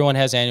everyone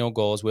has annual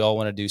goals. We all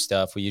want to do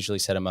stuff. We usually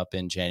set them up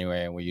in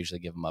January, and we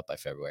usually give them up by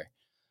February.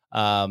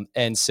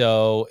 And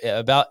so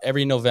about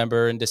every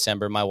November and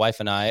December, my wife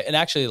and I, and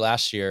actually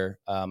last year,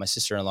 my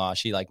sister-in-law,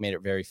 she made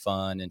it very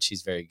fun, and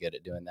she's very good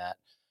at doing that,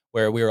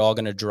 where we were all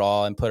going to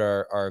draw and put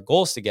our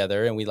goals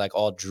together. And we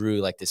all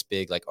drew this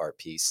big, art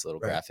piece, little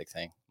graphic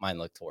thing. Mine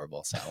looked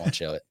horrible, so I won't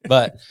show it.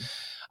 But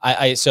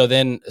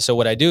so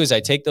what I do is I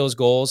take those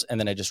goals, and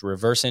then I just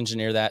reverse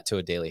engineer that to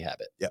a daily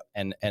habit. Yeah.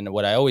 And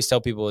what I always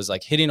tell people is,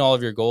 hitting all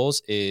of your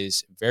goals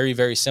is very,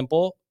 very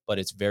simple, but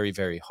it's very,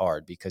 very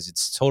hard, because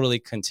it's totally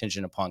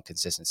contingent upon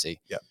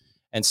consistency. Yeah.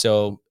 And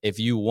so if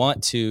you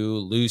want to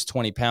lose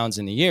 20 pounds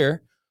in the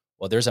year,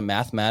 well, there's a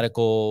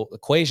mathematical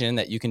equation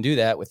that you can do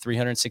that with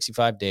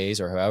 365 days,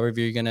 or however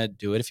you're going to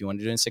do it. If you want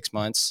to do it in 6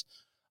 months,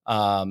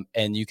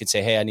 and you can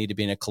say, hey, I need to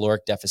be in a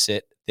caloric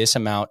deficit this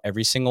amount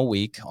every single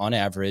week on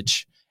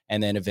average.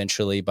 And then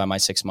eventually by my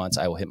 6 months,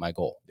 I will hit my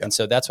goal. Yeah. And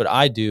so that's what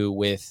I do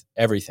with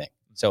everything.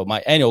 So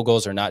my annual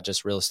goals are not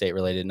just real estate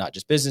related, not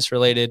just business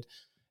related.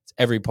 It's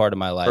every part of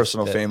my life.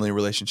 Personal, family,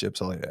 relationships,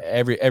 all like that.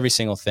 Every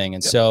single thing.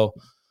 And so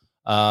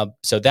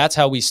that's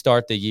how we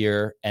start the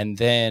year. And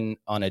then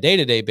on a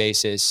day-to-day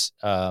basis,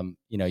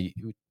 the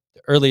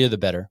earlier the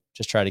better.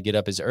 Just try to get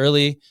up as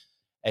early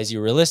as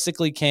you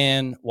realistically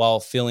can while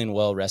feeling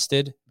well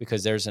rested,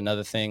 because there's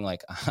another thing,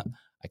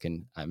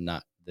 I'm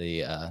not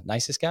the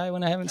nicest guy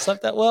when I haven't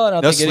slept that well.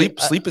 I don't think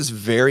sleep is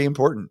very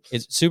important.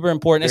 It's super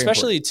important, very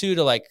especially important.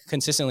 too, to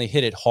consistently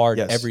hit it hard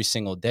every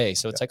single day.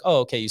 So it's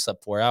okay, you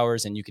slept 4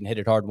 hours and you can hit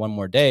it hard one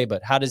more day,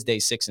 but how does day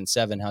 6 and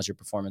 7? How's your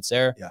performance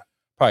there? Yeah,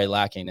 probably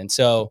lacking. And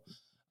so,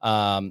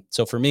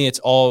 so for me, it's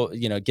all,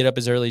 get up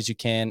as early as you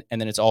can,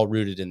 and then it's all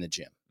rooted in the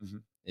gym. Mm-hmm.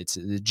 It's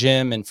the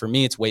gym, and for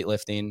me, it's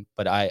weightlifting.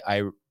 But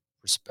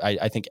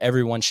I think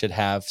everyone should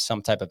have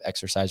some type of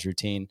exercise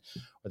routine,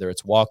 whether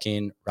it's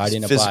walking,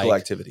 riding a bike, physical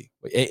activity,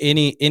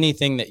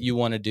 anything that you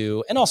want to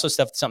do, and also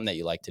something that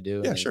you like to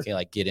do. Yeah, and sure. You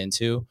can get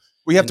into.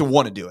 We have to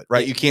want to do it,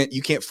 right? You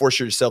can't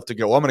force yourself to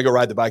go, well, I'm going to go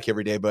ride the bike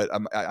every day, but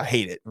I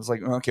hate it. It was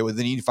like, okay, well,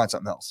 then you need to find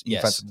something else. You need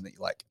to find something that you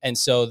like. And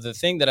so the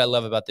thing that I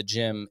love about the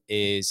gym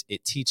is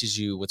it teaches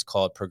you what's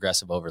called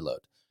progressive overload.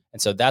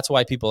 And so that's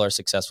why people are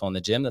successful in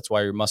the gym. That's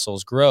why your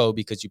muscles grow,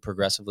 because you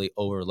progressively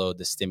overload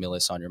the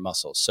stimulus on your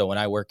muscles. So when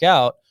I work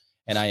out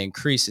and I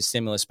increase the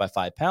stimulus by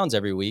 5 pounds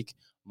every week,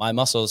 my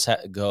muscles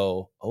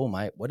go, oh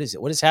my, what is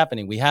it? What is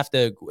happening? We have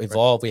to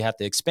evolve. We have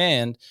to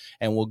expand,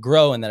 and we'll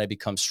grow. And then I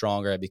become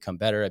stronger. I become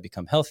better. I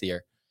become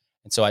healthier.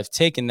 And so I've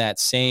taken that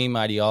same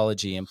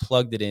ideology and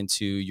plugged it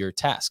into your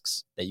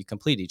tasks that you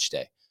complete each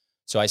day.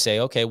 So I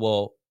say, okay,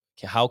 well,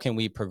 how can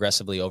we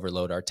progressively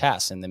overload our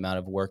tasks and the amount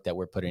of work that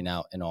we're putting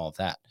out and all of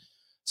that?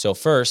 So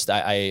first,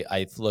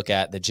 I look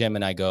at the gym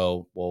and I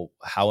go, well,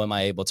 how am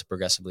I able to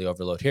progressively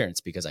overload here? And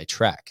it's because I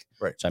track.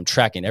 Right. So I'm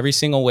tracking every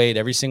single weight,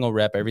 every single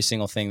rep, every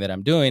single thing that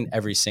I'm doing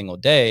every single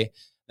day.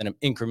 Then I'm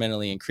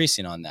incrementally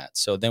increasing on that.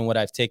 So then what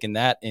I've taken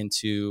that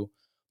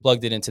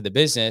plugged it into the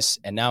business,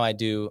 and now I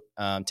do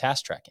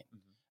task tracking.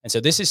 Mm-hmm. And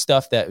so this is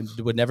stuff that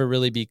would never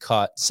really be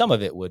caught. Some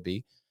of it would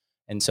be.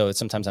 And so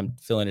sometimes I'm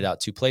filling it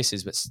out 2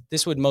 places, but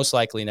this would most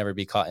likely never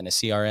be caught in a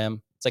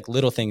CRM. It's like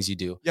little things you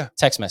do. Yeah.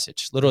 Text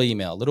message, little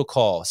email, little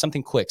call,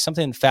 something quick,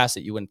 something fast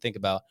that you wouldn't think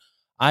about.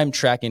 I'm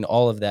tracking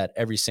all of that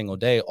every single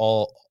day,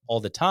 all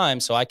the time,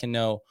 so I can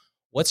know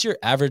what's your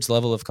average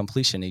level of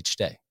completion each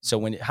day.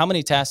 So how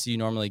many tasks do you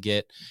normally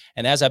get?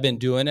 And as I've been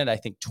doing it, I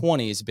think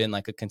 20 has been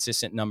like a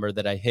consistent number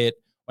that I hit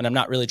when I'm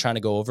not really trying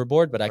to go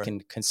overboard, but I can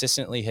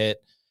consistently hit.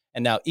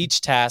 And now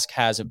each task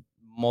has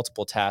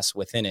multiple tasks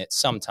within it.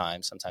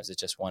 Sometimes it's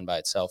just one by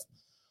itself.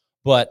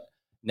 But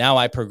now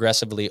I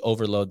progressively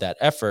overload that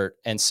effort.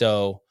 And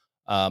so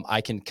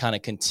I can kind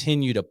of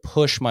continue to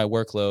push my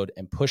workload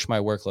and push my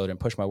workload and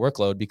push my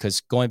workload,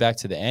 because going back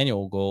to the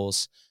annual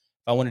goals,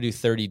 if I want to do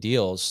 30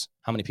 deals,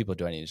 how many people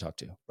do I need to talk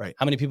to? Right.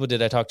 How many people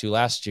did I talk to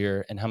last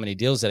year, and how many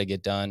deals did I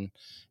get done?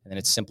 And then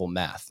it's simple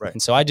math. Right.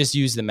 And so I just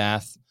use the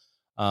math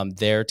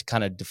there to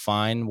kind of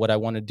define what I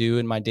want to do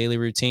in my daily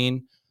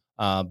routine.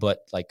 But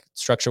like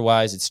structure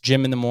wise, it's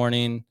gym in the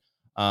morning.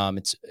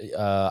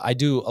 I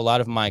do a lot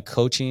of my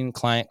coaching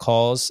client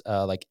calls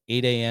like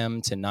 8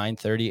 a.m. to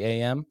 9:30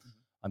 a.m.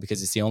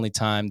 Because it's the only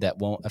time that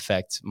won't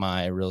affect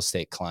my real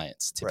estate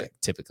clients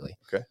typically.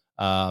 Okay.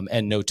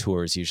 And no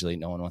tours. Usually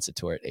no one wants a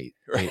tour at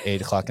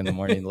 8 o'clock in the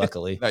morning,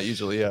 luckily. Not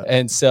usually, yeah.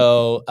 And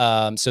so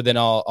then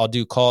I'll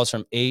do calls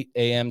from 8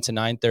 a.m. to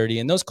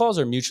 9:30. And those calls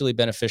are mutually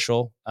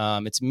beneficial.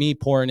 It's me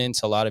pouring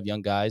into a lot of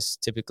young guys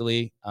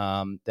typically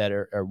that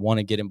are want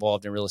to get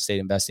involved in real estate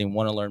investing,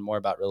 want to learn more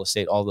about real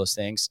estate, all those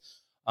things.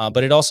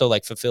 But it also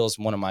like fulfills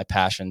one of my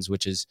passions,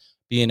 which is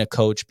being a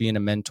coach, being a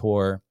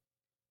mentor,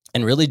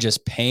 and really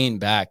just paying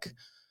back,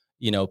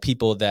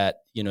 people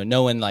that,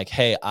 knowing like,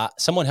 hey,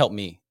 someone helped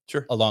me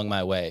along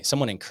my way.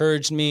 Someone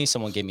encouraged me.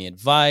 Someone gave me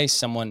advice.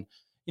 Someone,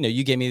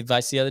 you gave me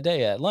advice the other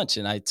day at lunch,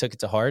 and I took it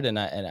to heart and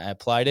I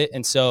applied it.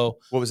 And so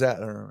what was that? I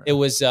don't remember. It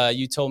was,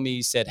 you told me,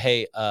 you said,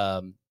 hey,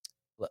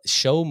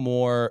 show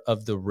more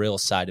of the real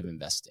side of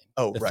investing,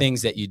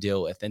 things that you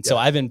deal with. And so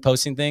I've been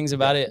posting things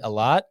about it a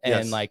lot.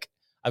 And like,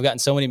 I've gotten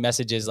so many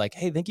messages like,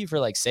 hey, thank you for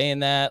like saying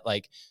that.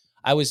 Like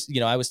I was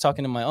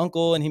talking to my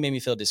uncle and he made me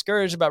feel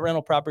discouraged about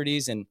rental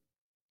properties, and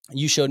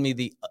you showed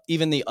me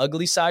even the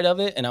ugly side of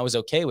it, and I was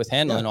okay with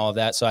handling all of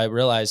that. So I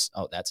realized,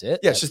 that's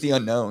it. Yeah, it's just the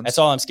unknowns. That's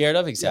all I'm scared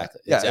of.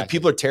 Exactly. Yeah. Exactly. And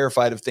people are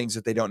terrified of things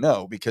that they don't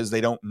know because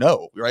they don't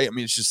know, right? I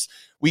mean, it's just,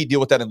 we deal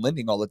with that in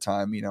lending all the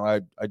time.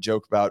 I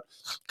joke about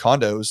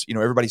condos.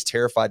 Everybody's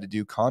terrified to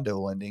do condo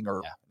lending,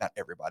 or not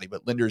everybody,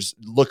 but lenders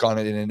look on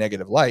it in a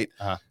negative light.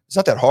 It's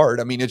not that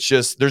hard. I mean, it's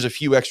just, there's a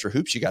few extra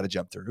hoops you got to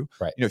jump through,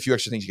 right? A few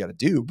extra things you got to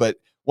do. But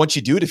once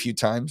you do it a few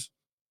times,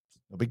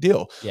 no big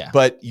deal. Yeah.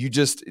 But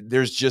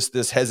there's just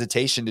this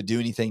hesitation to do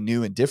anything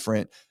new and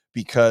different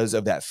because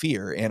of that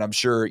fear. And I'm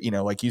sure,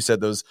 like you said,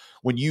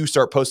 when you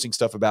start posting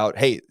stuff about,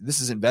 hey,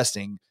 this is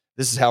investing,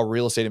 this is how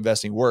real estate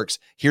investing works,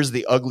 here's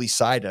the ugly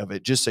side of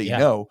it, just so you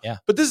know. Yeah.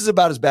 But this is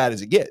about as bad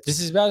as it gets.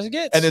 This is about as it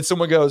gets. And then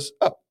someone goes,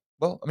 oh,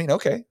 well, I mean,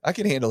 okay, I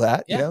can handle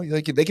that. Yeah.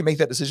 They can make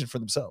that decision for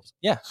themselves.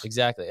 Yeah,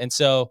 exactly. And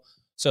so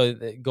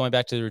going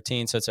back to the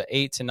routine, so it's at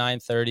 8 to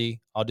 9:30,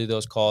 I'll do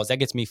those calls. That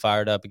gets me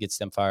fired up. It gets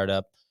them fired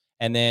up.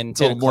 And then it's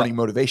a little morning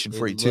motivation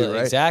for you too,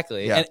 right?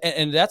 Exactly. Yeah.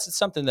 And that's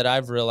something that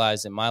I've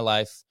realized in my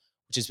life,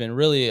 which has been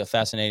really a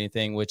fascinating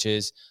thing, which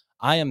is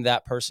I am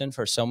that person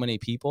for so many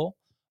people.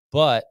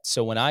 But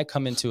so when I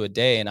come into a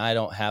day and I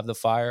don't have the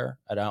fire,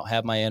 I don't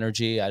have my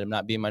energy, I'm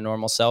not being my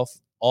normal self,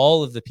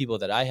 all of the people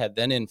that I had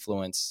then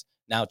influenced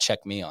now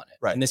check me on it.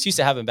 Right. And this used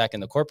to happen back in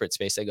the corporate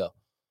space. They go,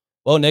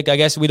 well, Nick, I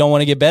guess we don't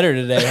want to get better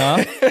today,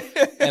 huh?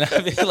 And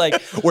I'd be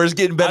like, where's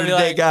getting better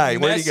today, like, guy?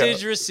 Where'd he go?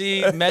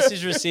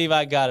 Message receive.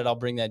 I got it. I'll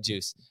bring that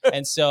juice.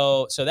 And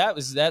so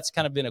that's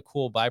kind of been a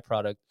cool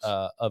byproduct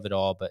of it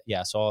all. But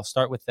yeah, so I'll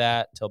start with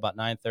that till about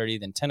 9:30,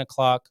 then 10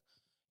 o'clock,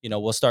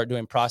 we'll start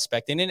doing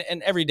prospecting,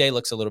 and every day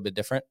looks a little bit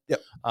different.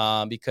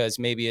 Yep. Because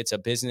maybe it's a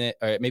business,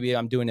 or maybe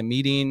I'm doing a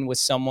meeting with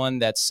someone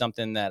that's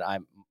something that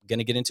I'm going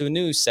to get into a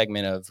new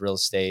segment of real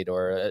estate,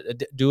 or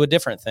do a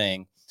different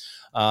thing.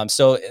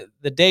 So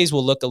the days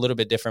will look a little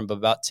bit different, but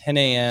about 10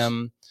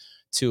 a.m.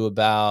 to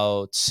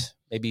about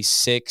maybe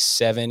 6,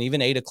 7,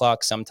 even 8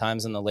 o'clock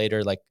sometimes in the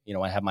later, like,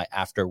 I have my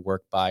after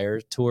work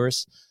buyer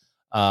tours.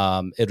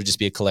 It'll just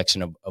be a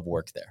collection of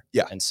work there.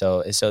 Yeah. And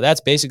so that's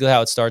basically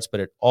how it starts,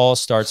 but it all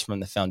starts from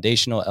the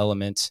foundational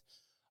element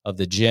of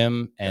the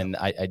gym. And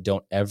I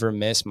don't ever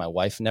miss. My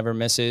wife never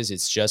misses.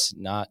 It's just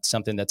not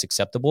something that's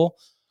acceptable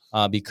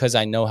because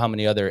I know how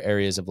many other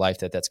areas of life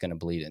that's going to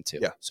bleed into.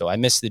 Yeah. So I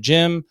miss the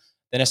gym.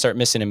 Then I start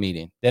missing a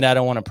meeting. Then I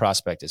don't want to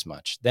prospect as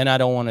much. Then I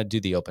don't want to do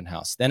the open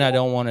house. Then I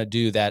don't want to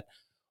do that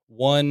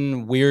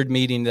one weird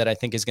meeting that I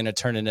think is going to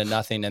turn into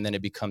nothing, and then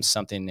it becomes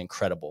something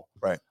incredible.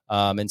 Right.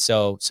 And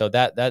so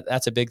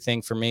that's a big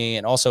thing for me.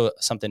 And also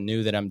something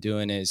new that I'm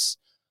doing is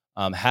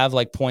have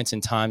like points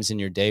and times in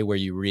your day where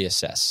you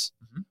reassess,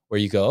 where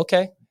you go,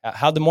 okay,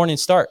 how'd the morning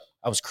start?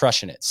 I was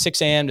crushing it.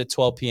 6 a.m. to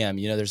 12 p.m.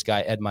 There's a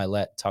guy, Ed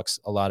Milet, talks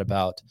a lot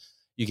about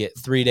you get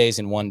 3 days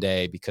in one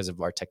day because of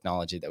our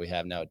technology that we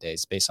have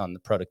nowadays based on the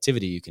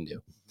productivity you can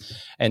do.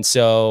 And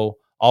so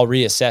I'll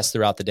reassess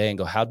throughout the day and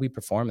go, how'd we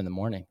perform in the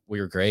morning? We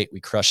were great. We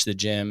crushed the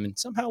gym, and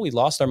somehow we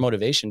lost our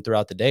motivation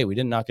throughout the day. We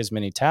didn't knock as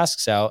many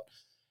tasks out,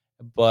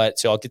 but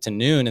so I'll get to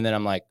noon and then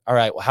I'm like, all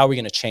right, well, how are we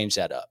going to change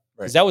that up?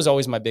 Because that was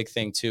always my big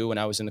thing too. When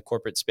I was in the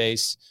corporate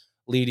space,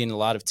 leading a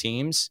lot of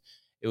teams,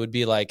 it would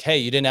be like, hey,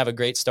 you didn't have a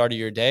great start of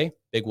your day.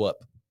 Big whoop.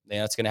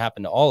 That's going to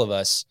happen to all of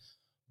us.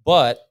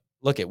 But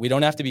look, we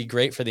don't have to be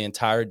great for the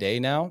entire day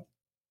now.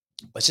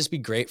 Let's just be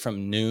great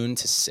from noon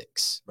to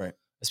 6. Right.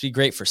 Let's be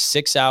great for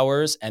 6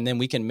 hours. And then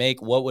we can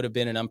make what would have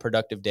been an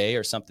unproductive day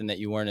or something that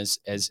you weren't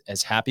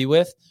as happy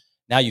with.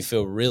 Now you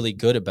feel really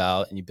good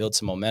about, and you build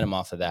some momentum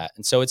off of that.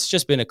 And so it's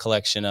just been a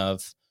collection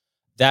of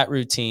that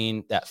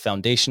routine, that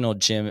foundational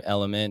gym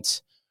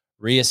element,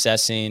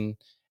 reassessing,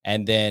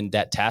 and then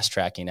that task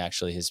tracking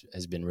actually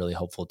has been really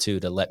helpful too,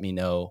 to let me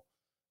know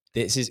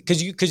this is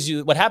because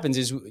you what happens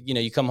is,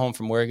 you come home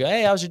from work, go,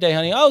 hey, how was your day,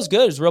 honey? Oh, it was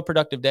good. It was a real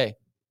productive day.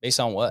 Based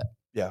on what?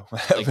 Yeah.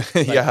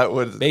 Yeah.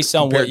 Based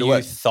on what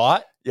you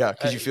thought. Yeah.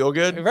 Cause you feel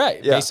good.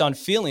 Right. Yeah. Based on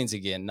feelings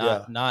again,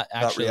 not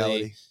actually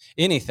reality.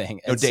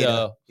 anything. No data.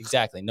 So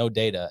exactly. No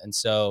data. And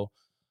so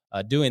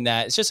doing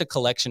that, it's just a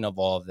collection of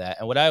all of that.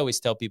 And what I always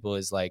tell people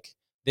is like,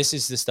 this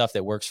is the stuff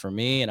that works for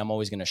me. And I'm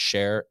always going to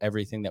share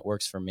everything that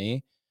works for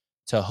me,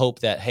 to hope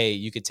that, hey,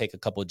 you could take a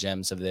couple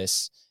gems of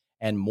this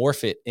and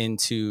morph it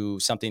into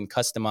something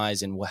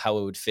customized and how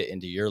it would fit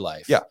into your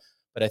life. Yeah.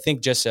 But I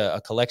think just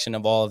a collection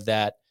of all of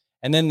that.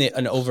 And then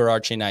an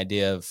overarching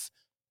idea of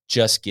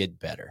just get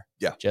better.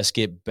 Yeah. Just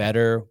get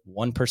better.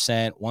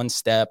 1%, 1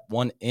 step,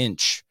 1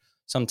 inch.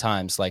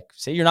 Sometimes, like,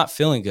 say you're not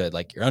feeling good,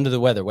 like you're under the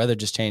weather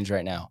just changed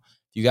right now.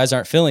 If you guys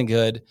aren't feeling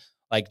good,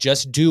 like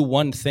just do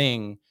one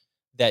thing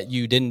that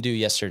you didn't do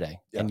yesterday,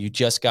 and you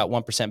just got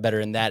 1% better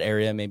in that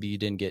area. Maybe you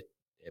didn't get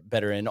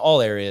better in all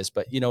areas,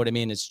 but you know what I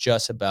mean? It's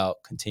just about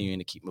continuing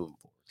to keep moving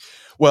forward.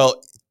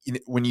 Well,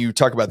 when you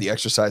talk about the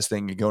exercise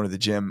thing and going to the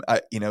gym,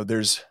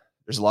 there's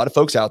a lot of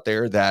folks out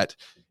there that,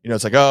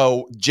 it's like,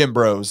 oh, gym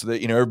bros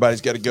that,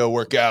 everybody's got to go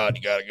work out and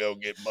you got to go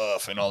get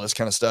buff and all this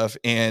kind of stuff.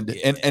 And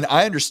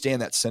I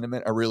understand that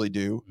sentiment. I really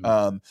do.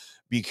 Mm-hmm.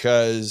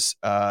 Because,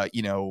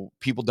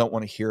 people don't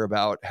want to hear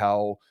about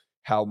how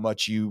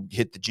much you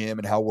hit the gym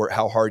and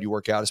how hard you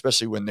work out,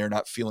 especially when they're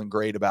not feeling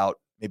great about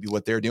maybe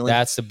what they're doing.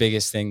 That's the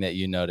biggest thing that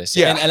you notice.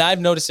 Yeah. And I've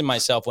noticed in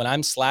myself when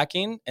I'm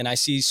slacking and I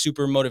see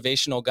super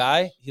motivational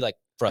guy, he like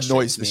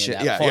frustrates me.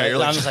 Shit. Yeah. You're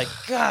like, I'm just like,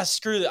 God,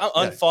 screw that.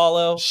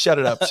 Unfollow. Shut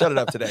it up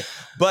today.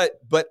 But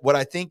what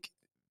I think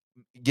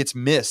gets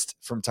missed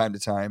from time to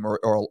time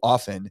or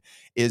often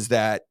is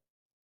that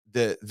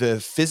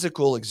the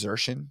physical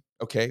exertion,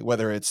 okay,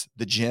 whether it's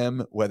the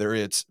gym, whether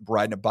it's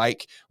riding a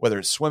bike, whether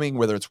it's swimming,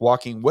 whether it's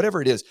walking,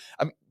 whatever it is,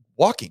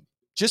 walking,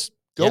 just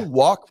go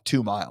walk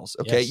 2 miles.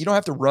 Okay. Yes. You don't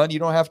have to run. You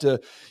don't have to,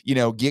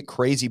 get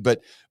crazy,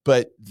 but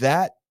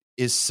that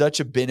is such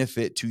a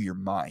benefit to your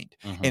mind.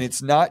 Mm-hmm. And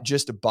it's not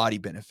just a body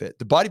benefit.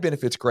 The body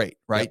benefit's great,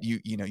 right?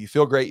 Yep. You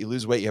feel great, you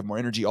lose weight, you have more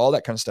energy, all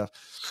that kind of stuff,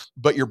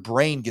 but your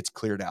brain gets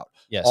cleared out.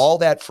 Yes. All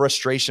that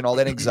frustration, all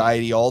that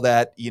anxiety, all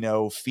that,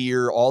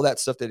 fear, all that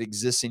stuff that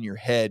exists in your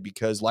head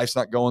because life's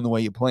not going the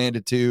way you planned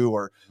it to,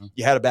 or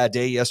you had a bad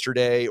day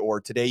yesterday,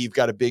 or today you've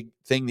got a big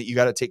thing that you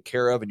got to take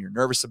care of and you're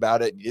nervous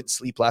about it and you didn't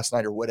sleep last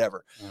night or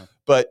whatever.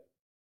 But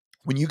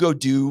when you go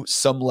do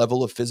some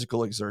level of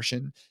physical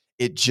exertion,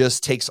 it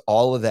just takes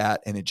all of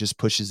that and it just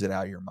pushes it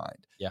out of your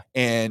mind. Yeah.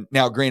 And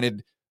now,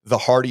 granted, the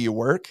harder you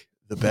work,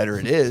 the better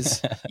it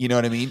is. You know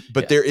what I mean?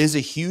 But there is a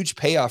huge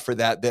payoff for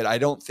that I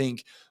don't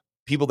think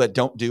people that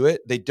don't do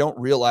it, they don't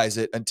realize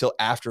it until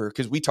after.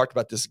 Because we talked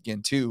about this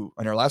again too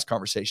in our last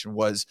conversation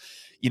was,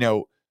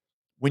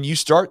 when you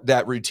start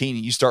that routine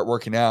and you start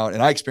working out,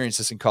 and I experienced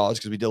this in college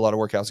because we did a lot of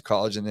workouts in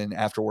college. And then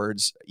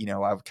afterwards, I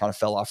kind of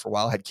fell off for a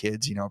while, had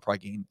kids, probably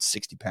gained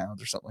 60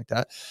 pounds or something like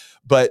that.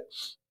 But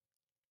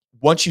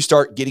once you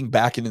start getting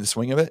back into the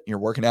swing of it, and you're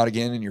working out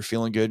again and you're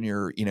feeling good and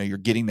you're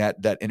getting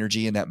that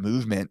energy and that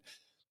movement,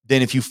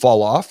 then if you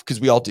fall off, because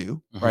we all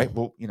do, right?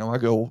 Well,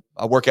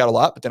 I'll work out a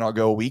lot, but then I'll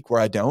go a week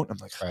where I don't. I'm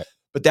like,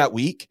 but that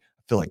week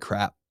I feel like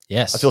crap.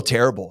 Yes. I feel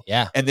terrible.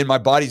 Yeah. And then my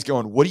body's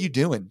going, what are you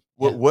doing?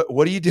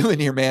 What are you doing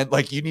here, man?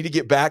 Like you need to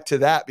get back to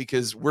that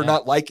because we're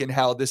not liking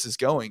how this is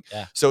going.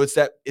 Yeah. So it's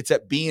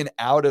that being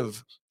out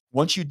of,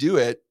 once you do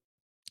it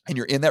and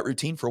you're in that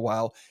routine for a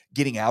while,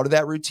 getting out of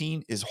that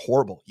routine is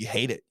horrible. You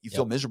hate it. You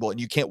feel miserable and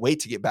you can't wait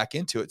to get back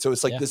into it. So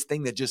it's like this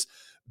thing that just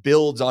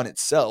builds on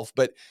itself,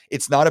 but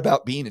it's not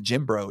about being a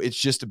gym bro. It's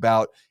just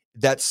about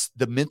that's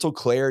the mental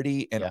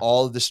clarity and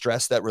all of the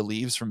stress that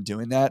relieves from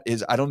doing that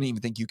is, I don't even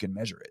think you can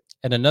measure it.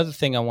 And another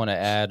thing I want to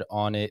add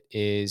on it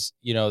is,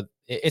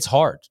 it's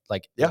hard.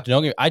 Like,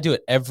 I do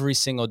it every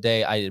single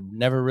day. I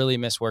never really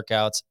miss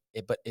workouts,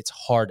 but it's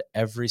hard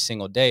every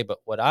single day. But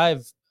what I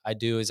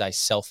do is I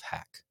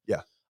self-hack.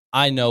 Yeah.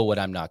 I know what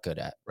I'm not good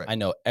at. Right. I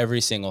know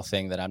every single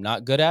thing that I'm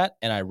not good at.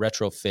 And I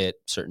retrofit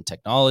certain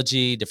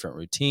technology, different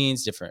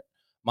routines, different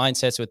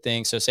mindsets with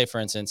things. So say,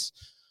 for instance,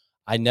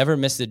 I never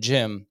miss the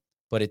gym,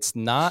 but it's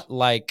not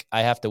like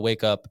I have to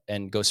wake up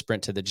and go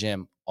sprint to the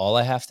gym. All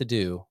I have to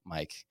do,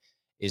 Mike,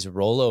 is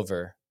roll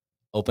over,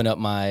 open up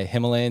my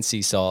Himalayan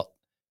sea salt,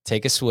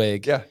 take a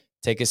swig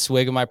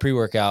of my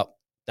pre-workout.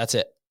 That's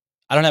it.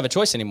 I don't have a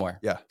choice anymore.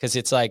 Yeah. Because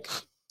it's like,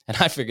 and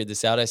I figured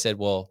this out. I said,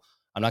 well,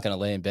 I'm not going to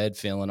lay in bed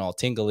feeling all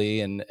tingly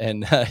and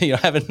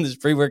having this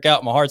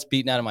pre-workout, my heart's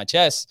beating out of my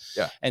chest.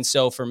 Yeah. And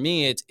so for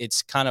me,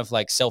 it's kind of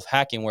like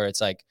self-hacking where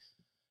it's like,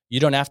 you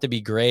don't have to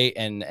be great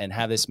and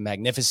have this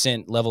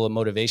magnificent level of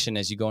motivation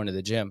as you go into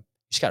the gym.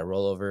 You just got to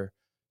roll over,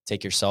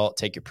 take your salt,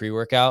 take your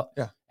pre-workout,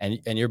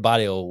 and your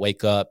body will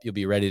wake up. You'll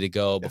be ready to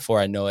go before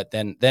I know it.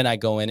 Then I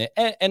go in it.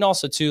 And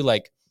also too,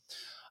 like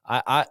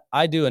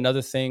I do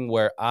another thing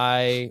where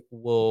I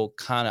will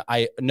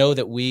I know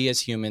that we as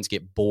humans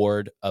get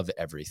bored of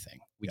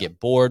everything. We get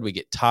bored. We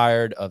get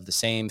tired of the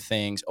same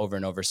things over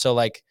and over. So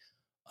like,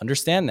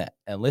 understand that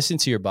and listen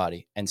to your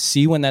body and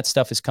see when that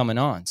stuff is coming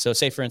on. So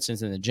say for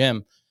instance, in the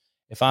gym,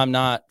 if I'm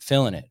not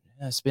feeling it,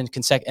 it's been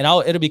consecutive,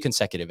 and it'll be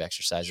consecutive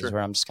exercises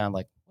where I'm just kind of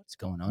like, what's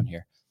going on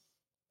here?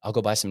 I'll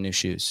go buy some new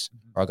shoes,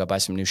 or I'll go buy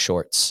some new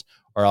shorts,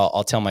 or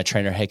I'll tell my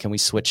trainer, hey, can we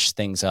switch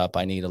things up?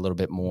 I need a little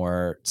bit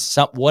more,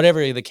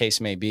 whatever the case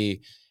may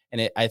be.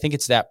 And I think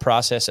it's that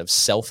process of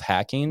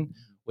self-hacking,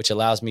 which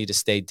allows me to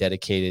stay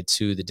dedicated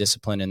to the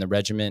discipline and the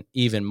regimen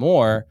even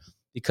more,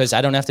 because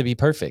I don't have to be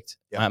perfect.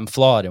 Yeah. I'm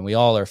flawed, and we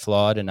all are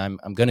flawed, and I'm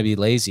going to be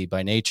lazy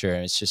by nature.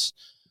 And it's just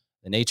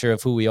the nature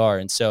of who we are.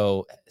 And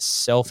so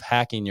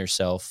self-hacking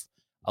yourself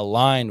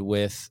aligned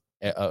with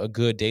a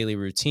good daily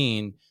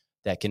routine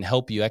that can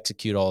help you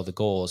execute all the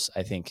goals,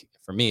 I think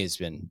for me has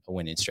been a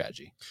winning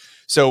strategy.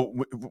 So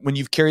when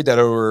you've carried that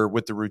over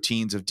with the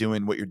routines of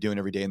doing what you're doing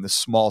every day and the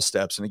small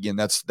steps, and again,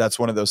 that's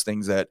one of those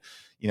things that,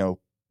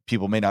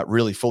 people may not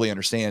really fully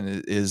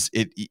understand, is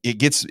it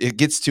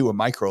gets to a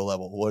micro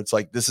level where it's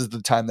like, this is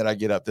the time that I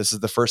get up. This is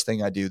the first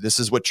thing I do. This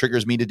is what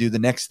triggers me to do the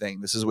next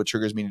thing. This is what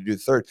triggers me to do the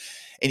third.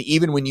 And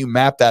even when you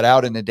map that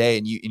out in a day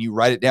and you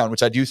write it down,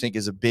 which I do think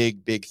is a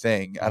big, big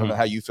thing. I don't know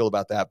how you feel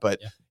about that, but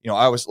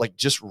I was like,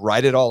 just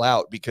write it all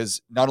out, because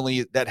not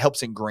only that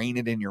helps ingrain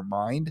it in your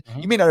mind,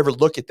 you may not ever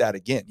look at that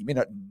again. You may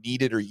not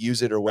need it or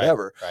use it or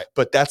whatever,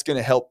 but that's going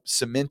to help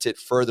cement it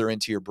further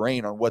into your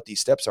brain on what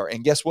these steps are.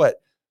 And guess what?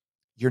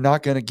 You're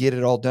not going to get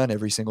it all done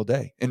every single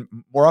day. And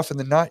more often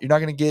than not, you're not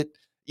going to get,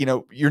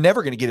 you're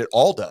never going to get it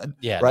all done.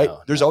 Yeah, right.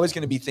 There's always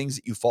going to be things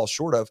that you fall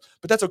short of,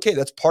 but that's okay.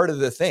 That's part of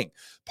the thing.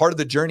 Part of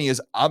the journey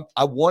is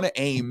I want to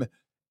aim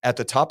at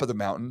the top of the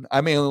mountain.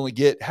 I may only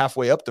get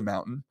halfway up the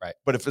mountain,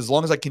 but as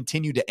long as I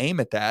continue to aim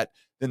at that,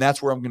 then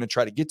that's where I'm going to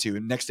try to get to.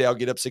 And next day I'll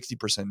get up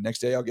 60%. Next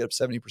day I'll get up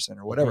 70%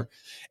 or whatever.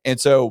 And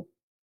so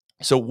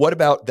what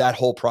about that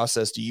whole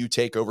process do you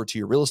take over to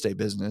your real estate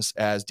business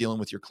as dealing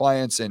with your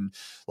clients? And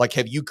like,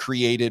 have you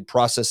created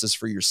processes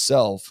for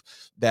yourself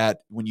that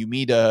when you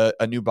meet a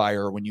new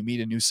buyer, when you meet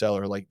a new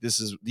seller, like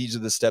these are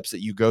the steps that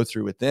you go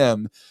through with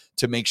them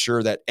to make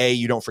sure that A,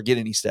 you don't forget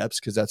any steps,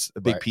 because that's a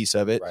big piece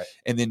of it.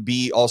 And then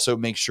B, also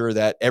make sure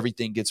that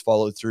everything gets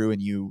followed through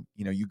and you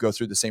go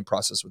through the same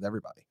process with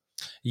everybody.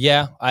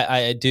 Yeah,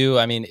 I do.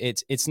 I mean,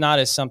 it's not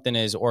as something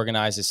as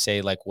organized as,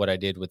 say, like what I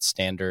did with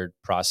standard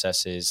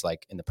processes,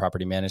 like in the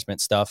property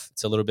management stuff.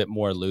 It's a little bit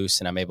more loose,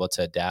 and I'm able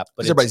to adapt.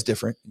 But everybody's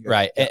different,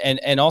 right? Yeah.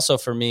 And also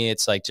for me,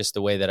 it's like just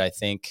the way that I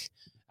think.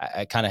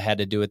 I kind of had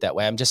to do it that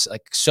way. I'm just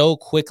like so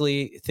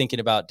quickly thinking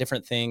about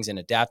different things and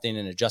adapting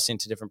and adjusting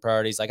to different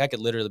priorities. Like I could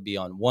literally be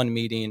on one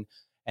meeting,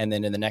 and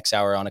then in the next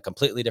hour on a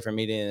completely different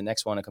meeting, and the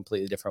next one a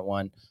completely different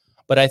one.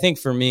 But I think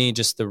for me,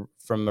 just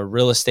from a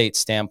real estate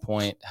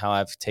standpoint, how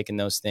I've taken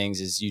those things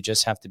is you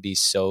just have to be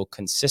so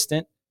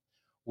consistent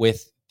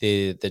with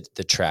the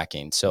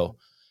tracking. So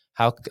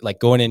how, like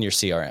going in your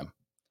CRM,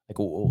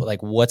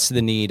 like what's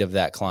the need of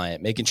that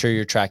client, making sure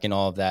you're tracking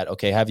all of that.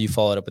 Okay. Have you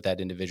followed up with that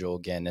individual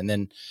again? And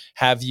then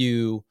have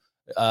you,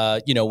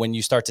 when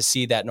you start to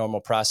see that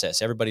normal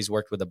process, everybody's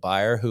worked with a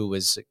buyer who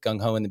was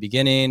gung-ho in the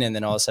beginning, and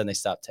then all of a sudden they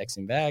stop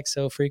texting back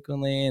so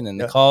frequently, and then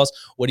the calls.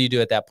 What do you do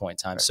at that point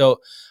in time?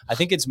 So I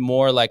think it's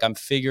more like I'm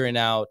figuring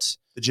out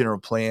the general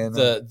plan,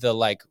 the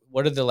like,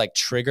 what are the like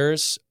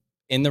triggers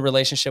in the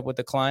relationship with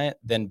the client,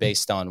 then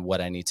based on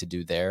what I need to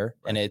do there.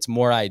 And it's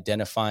more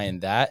identifying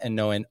that and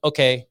knowing,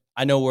 okay,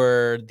 I know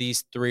where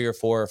these 3 or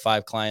 4 or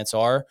 5 clients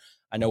are.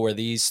 I know where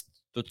these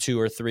 2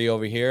 or 3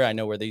 over here. I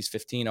know where these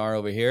 15 are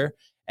over here.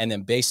 And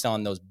then based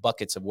on those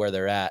buckets of where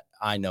they're at,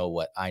 I know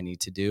what I need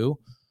to do.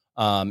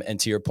 And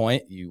to your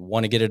point, you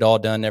want to get it all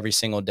done every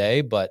single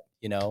day. But,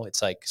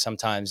 it's like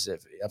sometimes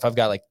if I've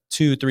got like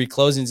 2-3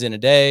 closings in a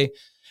day,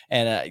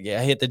 and I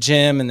hit the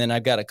gym, and then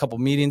I've got a couple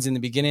meetings in the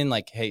beginning,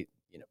 like, hey,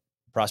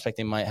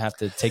 prospecting might have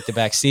to take the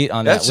back seat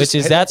on that,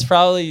 that's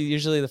probably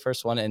usually the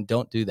first one. And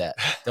don't do that.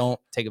 Don't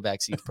take a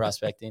back seat to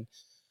prospecting,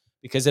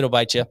 because it'll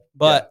bite you.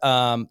 But,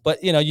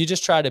 you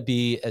just try to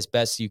be as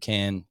best you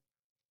can.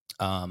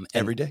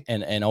 Every day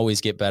and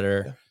always get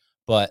better.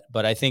 Yeah.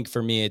 But I think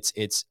for me,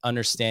 it's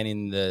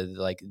understanding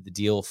the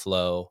deal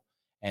flow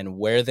and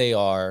where they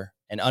are,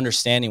 and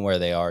understanding where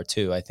they are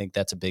too. I think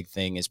that's a big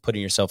thing, is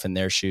putting yourself in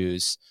their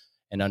shoes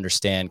and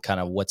understand kind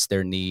of what's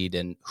their need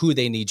and who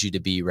they need you to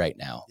be right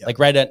now. Yep. Like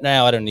right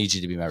now, I don't need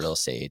you to be my real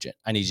estate agent.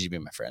 I need you to be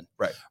my friend,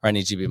 right? Or I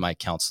need you to be my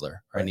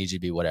counselor, or I need you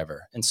to be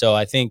whatever. And so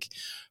I think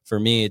for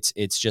me,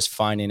 it's just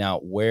finding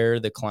out where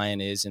the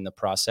client is in the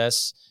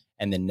process.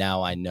 And then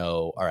now I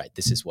know, all right,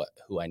 this is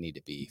who I need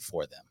to be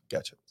for them.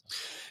 Gotcha.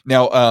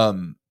 Now,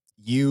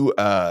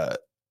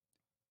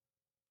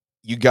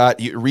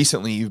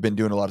 recently you've been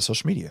doing a lot of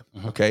social media.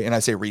 Mm-hmm. Okay. And I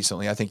say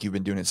recently, I think you've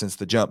been doing it since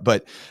the jump,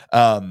 but,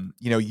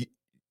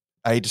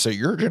 I hate to say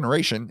your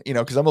generation,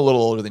 cause I'm a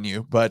little older than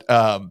you, but,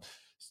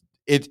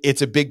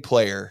 it's a big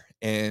player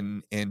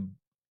in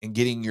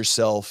getting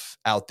yourself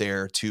out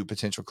there to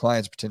potential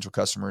clients, potential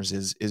customers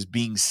is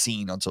being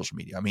seen on social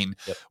media. I mean,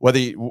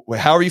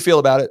 however you feel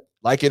about it,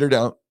 like it or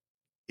don't,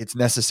 it's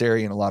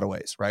necessary in a lot of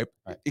ways, right?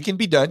 Right. It can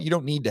be done. You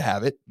don't need to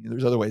have it.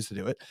 There's other ways to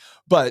do it,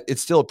 but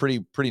it's still a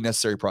pretty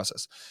necessary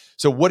process.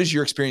 So what has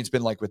your experience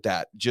been like with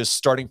that? Just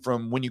starting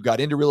from when you got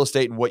into real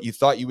estate and what you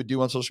thought you would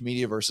do on social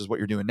media versus what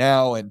you're doing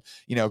now. And,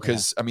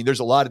 cause I mean,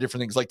 there's a lot of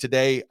different things. Like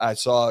today I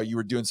saw you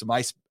were doing some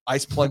ice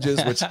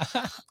plunges, which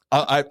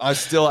I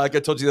still, like I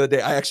told you the other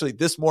day, I actually,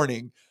 this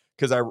morning,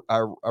 because I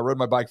rode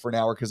my bike for an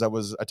hour because I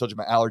told you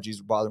my allergies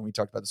were bothering me. We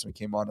talked about this when we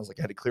came on. I was like,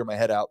 I had to clear my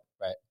head out.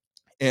 Right.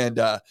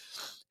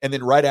 And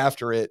then right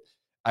after it,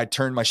 I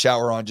turned my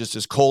shower on just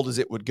as cold as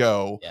it would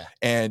go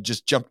and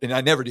just jumped. And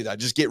I never do that.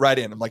 Just get right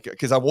in. I'm like,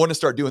 because I want to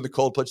start doing the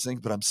cold plunge thing,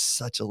 but I'm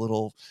such a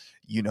little,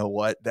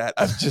 that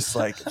I'm just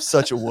like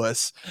such a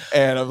wuss.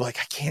 And I'm like,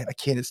 I can't.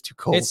 It's too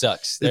cold. It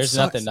sucks. There's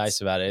nothing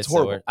nice about it. It's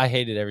horrible. I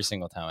hate it every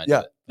single time I do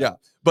it. Yeah.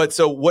 But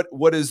so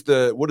what is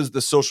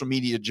the social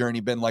media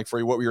journey been like for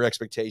you? What were your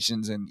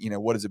expectations? And,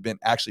 what has it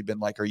actually been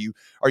like? Are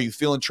you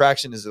feeling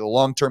traction? Is it a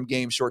long-term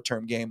game,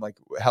 short-term game? Like,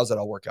 how's that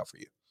all work out for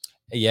you?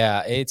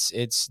 Yeah,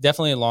 it's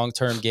definitely a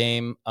long-term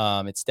game.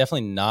 It's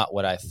definitely not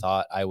what I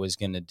thought I was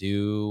going to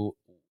do,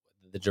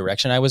 the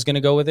direction I was going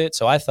to go with it.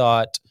 So I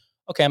thought,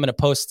 okay, I'm going to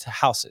post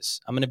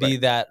houses. I'm going to be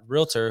that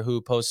realtor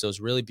who posts those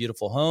really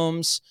beautiful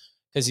homes.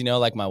 Because,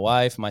 like my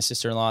wife, my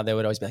sister-in-law, they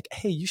would always be like,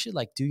 hey, you should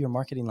do your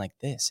marketing like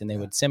this. And they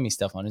would send me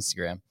stuff on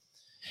Instagram.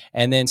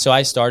 And then, so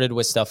I started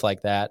with stuff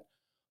like that.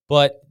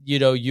 But,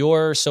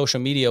 your social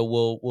media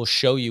will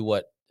show you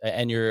what,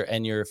 and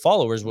your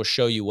followers will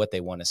show you what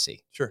they want to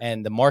see. Sure.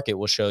 And the market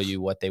will show you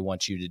what they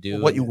want you to do.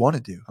 Well, what you want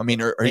to do. I mean,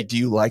 do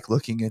you like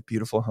looking at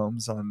beautiful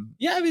homes on?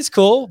 Yeah, it's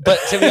cool. But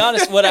to be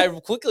honest, what I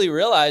quickly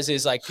realized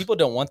is people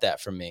don't want that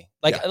from me.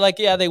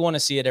 They want to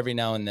see it every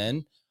now and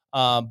then.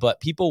 But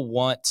people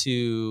want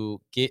to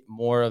get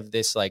more of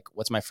this,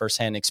 what's my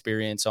firsthand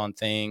experience on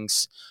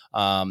things?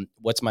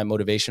 What's my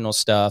motivational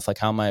stuff?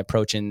 How am I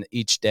approaching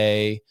each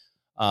day?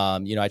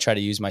 I try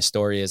to use my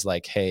story as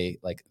hey,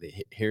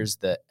 here's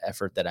the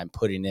effort that I'm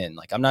putting in.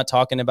 I'm not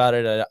talking about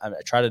it. I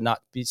try to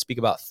not speak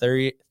about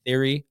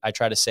theory. I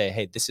try to say,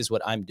 hey, this is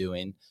what I'm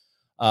doing.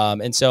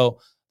 And so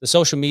the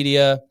social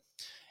media,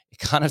 it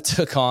kind of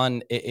took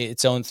on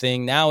its own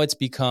thing. Now it's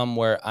become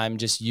where I'm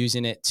just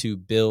using it to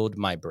build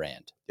my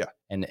brand. Yeah.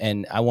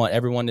 And I want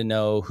everyone to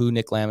know who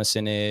Nick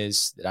Lamaison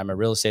is, that I'm a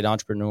real estate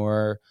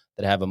entrepreneur,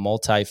 that I have a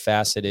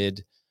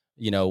multifaceted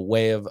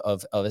way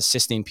of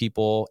assisting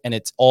people. And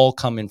it's all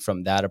coming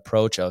from that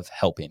approach of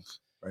helping.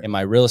 Right. In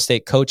my real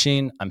estate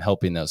coaching, I'm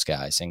helping those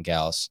guys and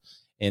gals.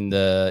 In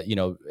the,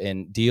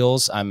 in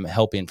deals, I'm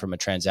helping from a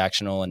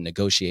transactional and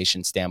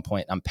negotiation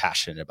standpoint. I'm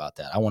passionate about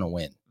that. I want to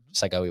win,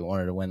 just like we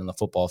wanted to win on the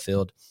football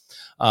field.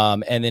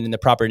 And then in the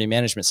property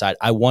management side,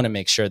 I want to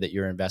make sure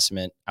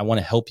that I want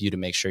to help you to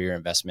make sure your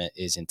investment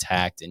is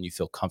intact and you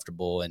feel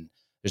comfortable and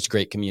there's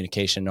great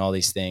communication and all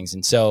these things.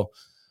 And so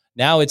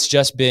now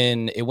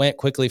it went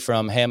quickly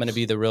from, hey, I'm going to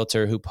be the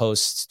realtor who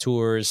posts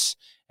tours,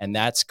 and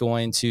that's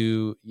going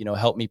to,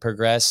 help me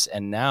progress.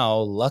 And now,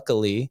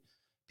 luckily,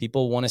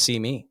 people want to see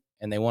me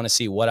and they want to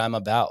see what I'm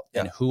about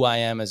and who I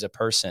am as a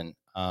person,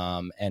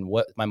 and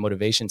what my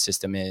motivation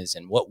system is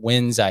and what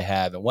wins I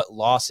have and what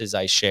losses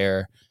I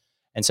share.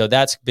 And so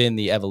that's been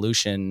the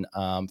evolution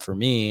for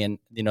me. And,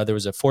 there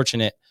was a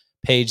fortunate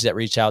page that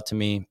reached out to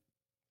me,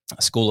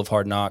 School of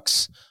Hard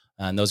Knocks.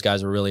 And those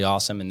guys were really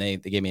awesome. And they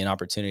gave me an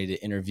opportunity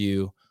to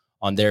interview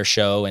on their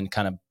show and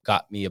kind of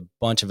got me a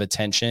bunch of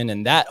attention.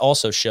 And that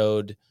also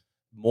showed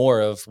more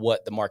of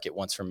what the market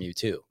wants from you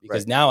too.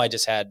 Because now I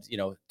just had,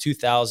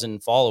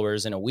 2,000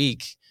 followers in a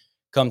week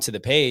come to the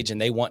page and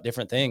they want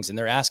different things and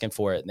they're asking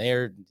for it and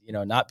they're,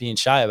 not being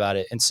shy about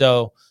it. And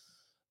so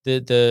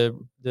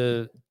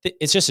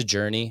it's just a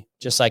journey,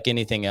 just like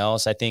anything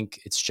else. I think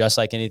it's just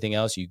like anything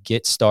else. You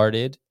get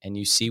started and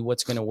you see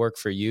what's going to work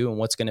for you and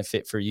what's going to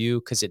fit for you.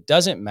 Because it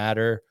doesn't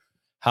matter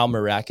how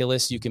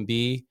miraculous you can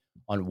be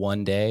on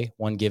one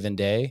given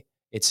day.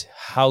 It's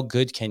how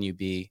good can you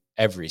be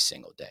every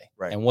single day,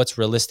 and what's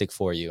realistic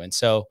for you. And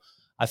so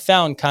I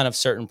found kind of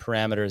certain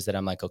parameters that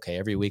I'm like, okay,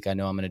 every week I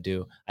know I'm going to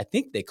do. I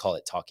think they call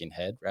it talking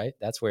head, right?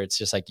 That's where it's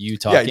just like you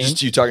talking. Yeah,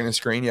 just you talking to the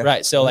screen. Yeah.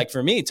 Right. So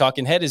for me,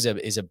 talking head is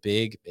a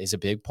big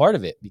part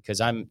of it because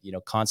I'm,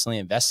 constantly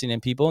investing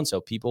in people. And so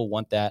people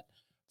want that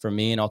from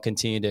me and I'll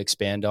continue to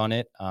expand on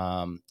it.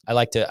 I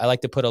like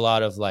to put a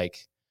lot of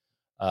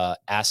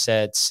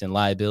assets and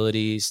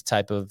liabilities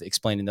type of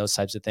explaining those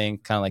types of things,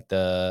 kind of like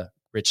the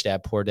rich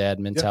dad, poor dad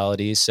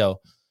mentalities.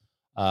 So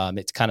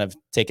it's kind of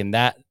taken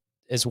that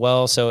as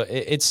well. So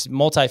it's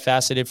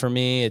multifaceted for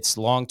me. It's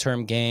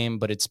long-term game,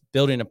 but it's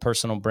building a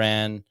personal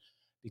brand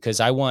because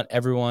I want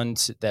everyone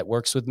that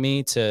works with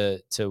me to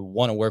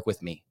want to work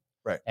with me.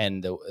 Right.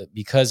 And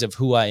because of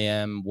who I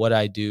am, what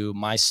I do,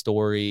 my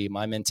story,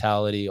 my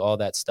mentality, all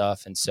that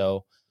stuff. And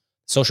so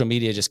social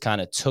media just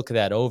kind of took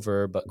that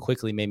over, but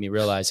quickly made me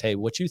realize, hey,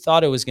 what you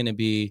thought it was going to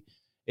be,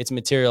 it's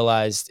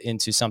materialized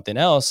into something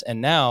else.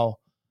 And now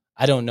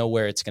I don't know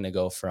where it's going to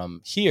go from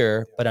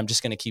here, but I'm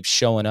just going to keep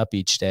showing up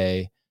each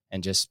day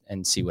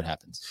and see what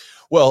happens.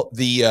 Well,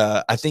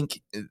 I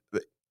think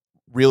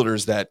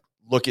realtors that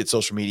look at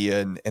social media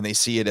and they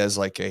see it as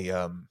like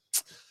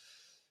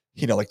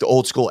like the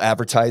old school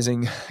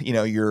advertising,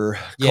 you're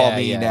call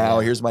me now,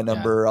 here's my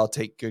number. I'll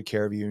take good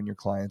care of you and your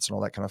clients and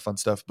all that kind of fun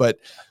stuff. But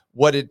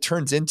what it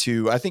turns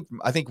into, I think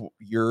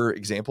your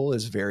example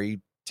is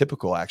very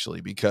typical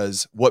actually,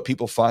 because what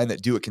people find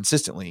that do it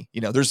consistently,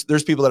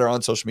 there's people that are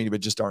on social media,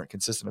 but just aren't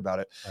consistent about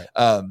it.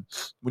 Right.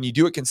 When you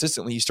do it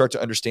consistently, you start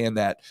to understand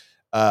that,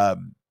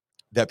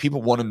 that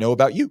people want to know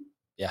about you.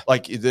 Yeah.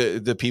 Like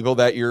the people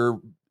that you're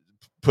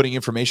putting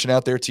information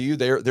out there to you,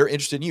 they're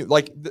interested in you.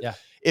 Like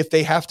if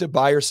they have to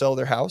buy or sell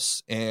their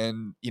house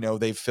and,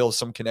 they feel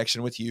some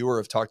connection with you or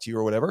have talked to you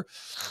or whatever,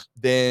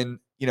 then,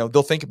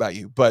 they'll think about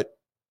you. But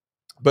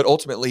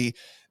ultimately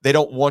they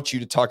don't want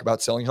you to talk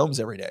about selling homes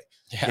every day,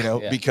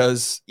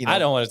 because, I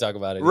don't want to talk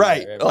about it.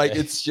 Right. Like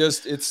it's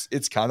just,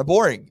 it's kind of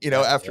boring,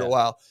 after a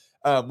while.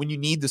 When you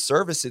need the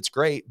service, it's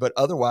great, but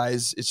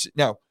otherwise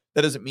now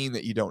that doesn't mean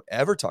that you don't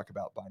ever talk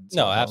about buying and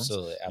selling homes.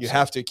 Absolutely. You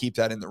have to keep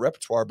that in the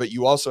repertoire, but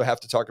you also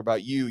have to talk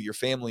about you, your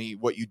family,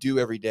 what you do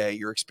every day,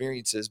 your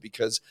experiences,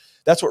 because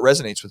that's what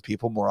resonates with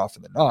people more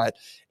often than not.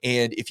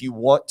 And if you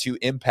want to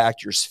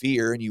impact your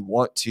sphere and you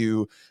want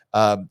to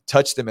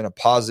touch them in a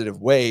positive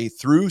way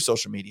through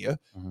social media,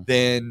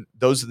 then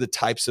those are the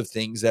types of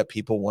things that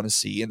people want to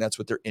see. And that's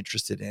what they're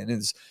interested in,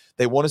 is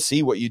they want to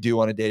see what you do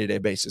on a day-to-day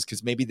basis,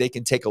 because maybe they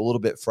can take a little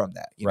bit from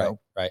that, you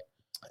know? Right.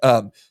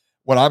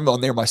 When I'm on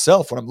there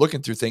myself, when I'm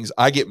looking through things,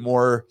 I get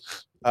more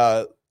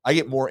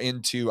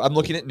into, I'm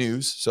looking at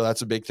news. So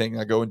that's a big thing.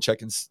 I go and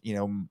check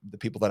the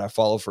people that I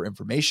follow for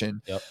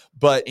information,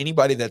 but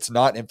anybody that's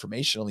not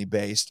informationally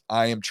based,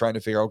 I am trying to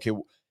figure out, okay,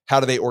 how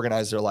do they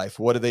organize their life?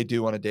 What do they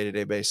do on a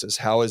day-to-day basis?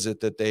 How is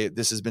it that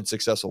this has been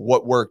successful?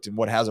 What worked and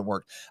what hasn't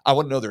worked? I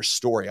want to know their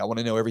story. I want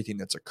to know everything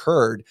that's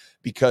occurred,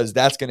 because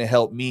that's going to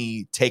help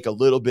me take a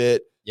little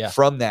bit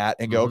from that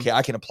and go, okay,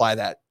 I can apply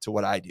that to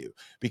what I do,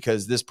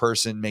 because this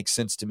person makes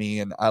sense to me.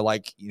 And I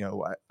like,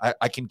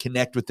 I can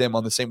connect with them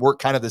on the same, we're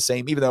kind of the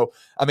same, even though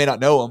I may not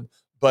know them,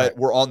 but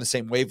we're on the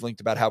same wavelength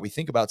about how we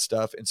think about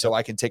stuff. And so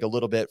I can take a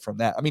little bit from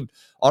that. I mean,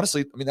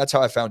 honestly, that's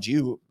how I found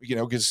you,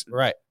 because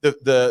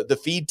the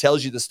feed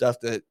tells you the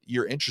stuff that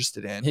you're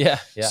interested in. Yeah.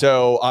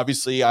 So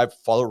obviously I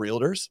follow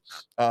realtors.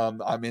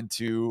 I'm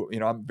into,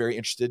 I'm very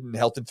interested in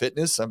health and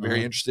fitness. I'm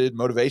very interested in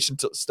motivation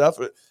stuff.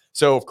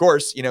 So of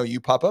course, you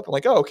pop up, I'm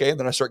like, oh, okay. And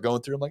then I start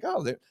going through, I'm like,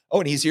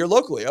 and he's here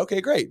locally.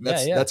 Okay, great. And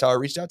that's how I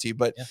reached out to you.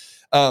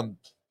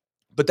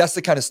 But that's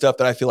the kind of stuff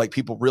that I feel like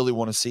people really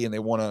want to see and they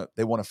want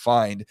to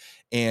find.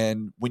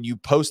 And when you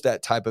post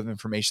that type of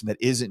information that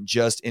isn't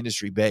just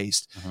industry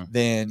based,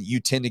 then you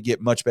tend to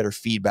get much better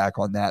feedback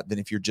on that than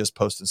if you're just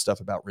posting stuff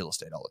about real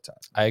estate all the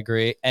time. I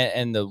agree.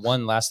 And the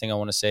one last thing I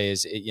want to say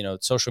is,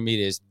 social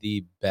media is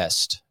the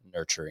best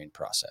nurturing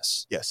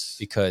process. Yes.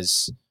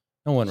 Because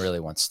no one really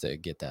wants to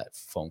get that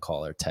phone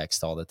call or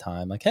text all the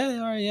time. Like, hey,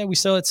 all right, we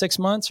still at 6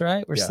 months,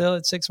 right? We're still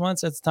at 6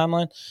 months. That's the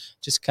timeline.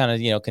 Just kind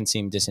of, can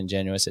seem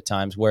disingenuous at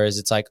times. Whereas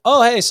it's like,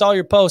 oh, hey, saw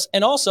your post.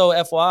 And also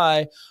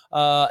FYI,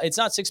 it's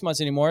not 6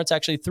 months anymore. It's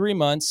actually 3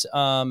 months.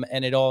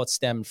 And it all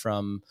stemmed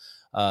from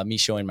me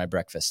showing my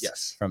breakfast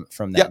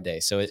from that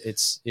day. So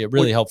it's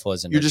really helpful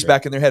as a nurturer. You're just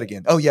back in their head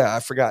again. Oh yeah, I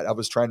forgot. I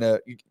was trying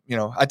to,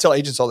 I tell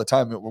agents all the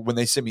time when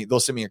they'll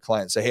send me a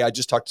client, say, hey, I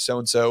just talked to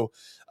so-and-so.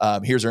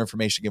 Here's their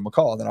information, give them a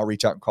call. And then I'll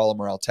reach out and call them,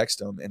 or I'll text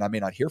them, and I may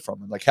not hear from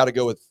them. Like, how to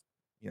go with,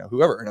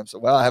 whoever. And I'm so,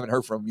 well, I haven't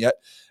heard from them yet.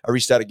 I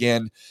reached out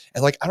again,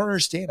 and like, I don't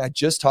understand. I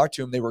just talked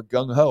to them. They were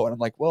gung ho. And I'm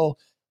like, well,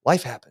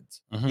 life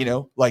happens,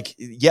 like,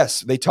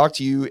 yes, they talked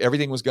to you.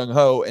 Everything was gung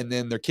ho. And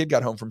then their kid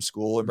got home from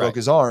school and broke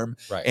his arm,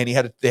 and they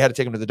had to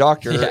take him to the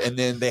doctor, and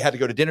then they had to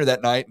go to dinner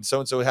that night. And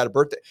so had a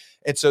birthday.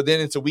 And so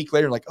then it's a week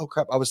later, like, oh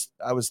crap, I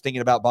was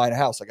thinking about buying a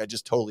house. Like, I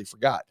just totally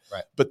forgot.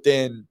 Right. But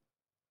then,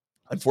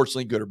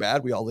 unfortunately, good or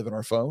bad, we all live in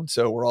our phone.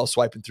 So we're all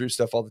swiping through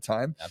stuff all the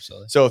time.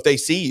 Absolutely. So if they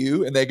see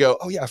you and they go,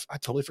 oh yeah, I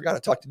totally forgot. I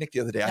talked to Nick the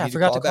other day. Yeah, I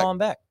forgot to call him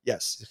back.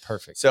 Yes. It's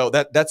perfect. So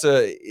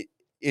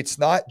it's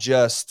not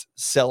just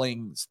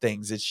selling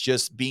things. It's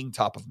just being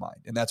top of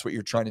mind. And that's what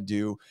you're trying to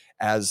do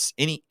as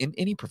in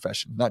any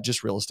profession, not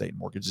just real estate and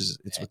mortgages.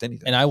 It's with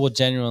anything. And I will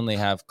genuinely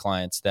have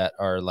clients that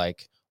are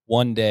like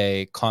one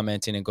day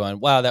commenting and going,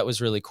 wow, that was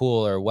really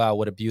cool. Or wow,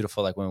 what a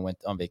beautiful, like when we went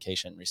on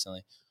vacation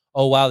recently.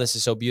 Oh, wow, this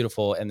is so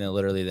beautiful. And then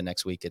literally the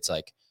next week it's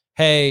like,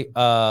 hey,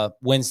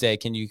 Wednesday,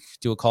 can you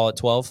do a call at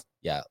 12?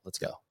 Yeah, let's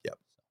go.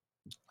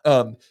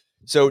 Yep.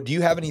 So do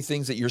you have any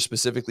things that you're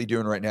specifically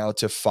doing right now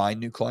to find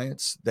new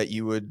clients that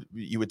you would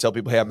tell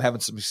people, hey, I'm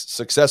having some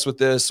success with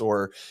this,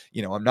 or,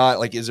 I'm not?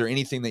 Like, is there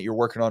anything that you're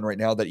working on right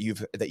now that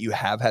you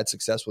have had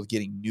success with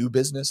getting new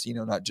business,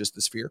 not just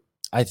the sphere?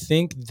 I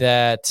think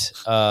that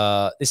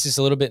this is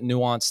a little bit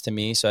nuanced to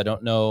me, so I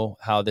don't know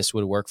how this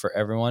would work for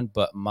everyone,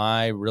 but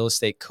my real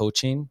estate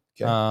coaching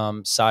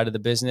side of the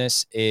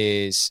business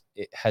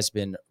has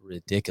been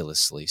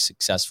ridiculously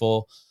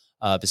successful.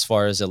 As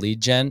far as a lead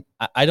gen,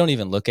 I don't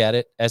even look at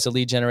it as a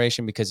lead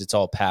generation, because it's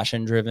all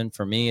passion driven.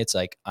 For me, it's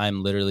like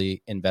I'm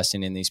literally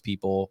investing in these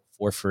people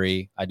for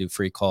free. I do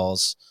free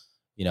calls,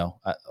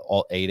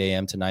 all 8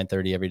 a.m. to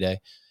 9:30 every day.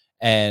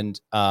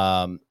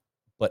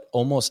 But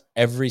almost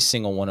every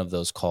single one of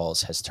those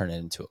calls has turned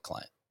into a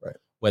client. Right.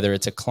 whether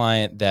it's a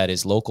client that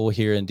is local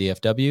here in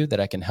DFW that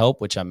I can help,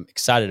 which I'm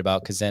excited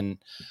about, because then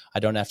I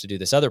don't have to do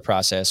this other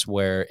process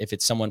where if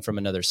it's someone from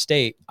another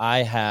state, I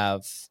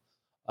have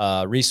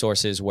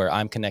resources where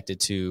I'm connected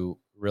to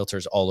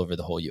realtors all over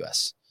the whole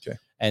U.S. Okay.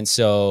 And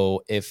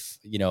so if,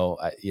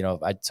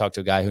 I talk to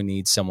a guy who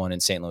needs someone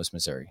in St. Louis,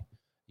 Missouri,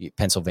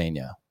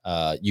 Pennsylvania,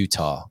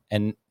 Utah,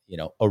 and,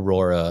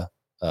 Aurora,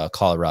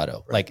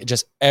 Colorado, Right. like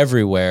just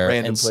everywhere.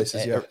 Random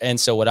places. Yeah. And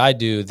so what I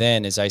do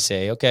then is I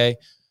say, okay,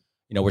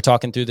 we're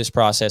talking through this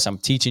process. I'm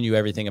teaching you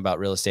everything about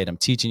real estate. I'm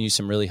teaching you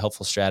some really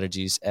helpful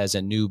strategies as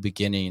a new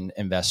beginning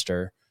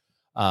investor.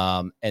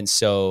 And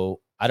so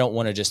I don't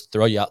want to just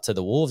throw you out to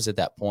the wolves at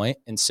that point.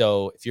 And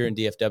so if you're in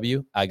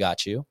DFW, I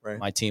got you. Right.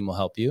 My team will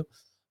help you.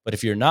 But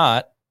if you're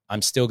not,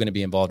 I'm still going to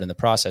be involved in the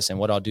process. And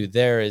what I'll do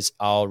there is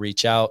I'll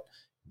reach out,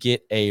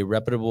 get a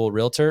reputable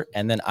realtor,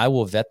 and then I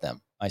will vet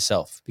them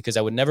myself, because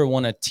I would never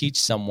want to teach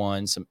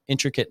someone some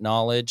intricate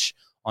knowledge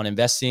on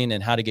investing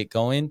and how to get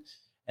going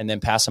and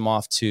then pass them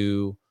off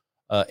to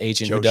an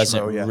agent who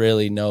doesn't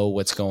really know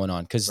what's going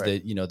on. Because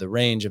the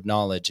range of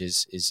knowledge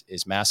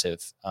is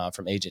massive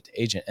from agent to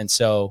agent. And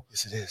so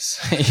yes, it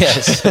is.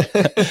 Yes.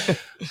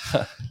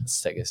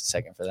 Let's take a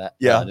second for that.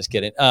 Yeah. No, just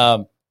kidding.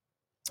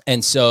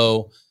 And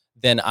so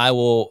then I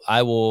will,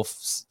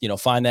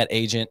 find that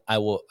agent. I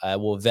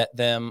will vet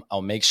them.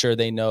 I'll make sure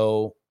they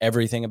know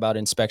everything about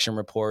inspection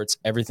reports,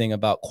 everything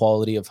about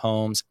quality of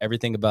homes,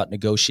 everything about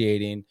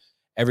negotiating,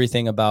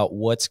 everything about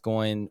what's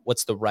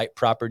the right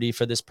property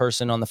for this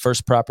person on the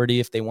first property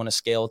if they want to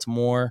scale to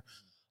more.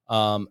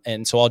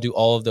 And so I'll do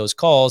all of those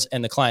calls,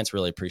 and the clients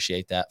really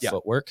appreciate that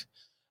footwork.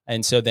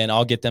 And so then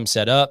I'll get them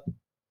set up.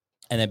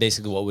 And then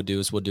basically what we'll do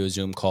is we'll do a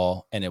Zoom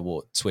call, and it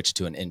will switch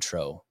to an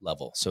intro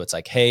level. So it's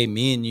like, hey,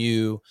 me and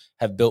you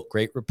have built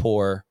great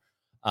rapport.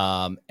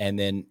 And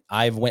then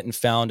I've went and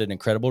found an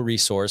incredible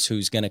resource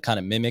who's going to kind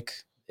of mimic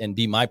and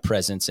be my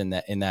presence in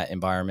that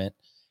environment.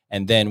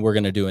 And then we're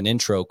going to do an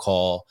intro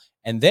call.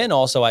 And then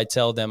also I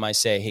tell them, I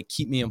say, hey,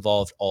 keep me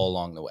involved all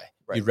along the way.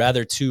 Right. You'd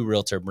rather 2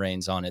 realtor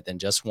brains on it than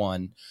just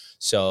one.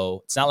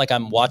 So it's not like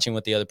I'm watching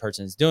what the other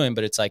person is doing,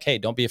 but it's like, hey,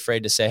 don't be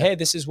afraid to say, hey,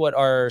 this is what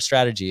our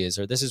strategy is,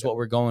 or this is what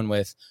we're going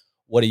with.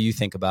 What do you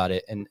think about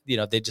it? And,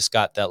 they just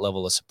got that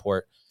level of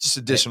support. Just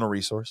additional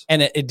resource.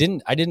 And I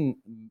didn't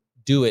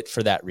do it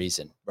for that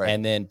reason. Right.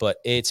 And then, but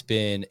it's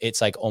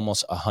like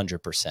almost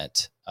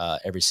 100%,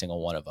 every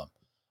single one of them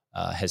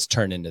has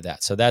turned into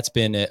that. So that's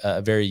been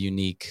a very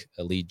unique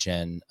lead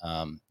gen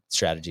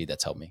strategy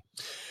that's helped me.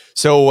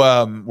 So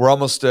we're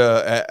almost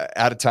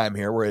out of time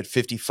here. We're at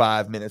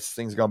 55 minutes.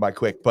 Things are going by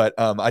quick, but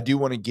I do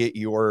want to get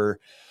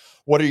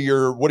what are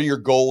your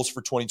goals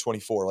for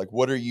 2024? Like,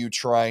 what are you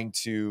trying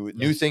to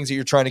new things that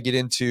you're trying to get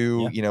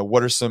into? Yeah.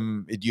 What are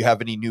do you have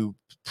any new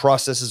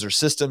processes or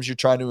systems you're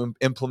trying to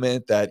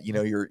implement that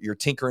you're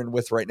tinkering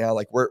with right now?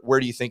 Like, where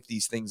do you think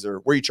these things are?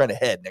 Where are you trying to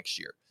head next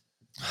year?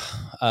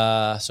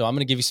 So I'm going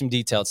to give you some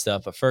detailed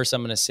stuff, but first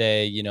I'm going to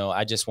say,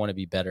 I just want to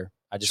be better.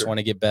 I just want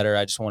to get better.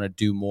 I just want to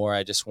do more.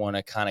 I just want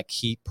to kind of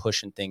keep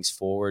pushing things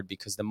forward,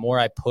 because the more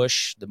I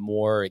push, the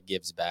more it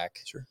gives back.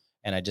 Sure.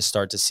 And I just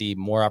start to see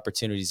more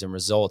opportunities and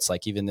results.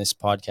 Like even this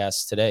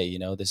podcast today,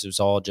 this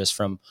was all just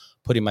from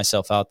putting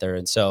myself out there.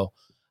 And so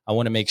I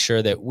want to make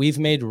sure that we've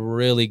made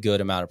really good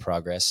amount of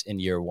progress in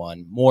year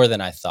 1, more than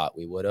I thought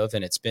we would have.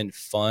 And it's been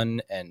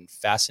fun and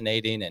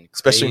fascinating and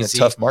especially crazy.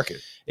 in a tough market.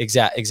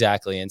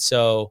 Exactly. And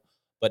so,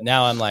 but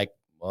now I'm like,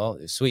 well,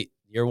 sweet,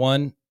 year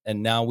 1.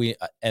 And now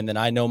and then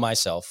I know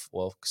myself,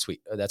 well,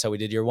 sweet. That's how we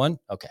did year 1.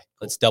 Okay.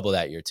 Let's double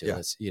that year 2. Yeah.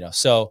 Let's,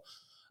 so,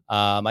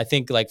 I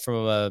think like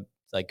from a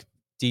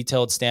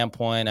detailed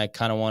standpoint, I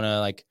kind of want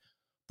to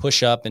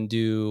push up and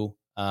do,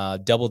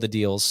 double the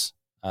deals,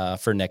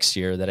 for next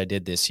year that I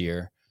did this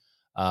year.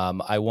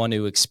 I want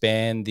to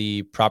expand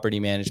the property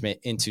management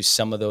into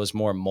some of those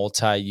more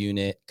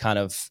multi-unit, kind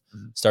of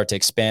start to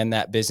expand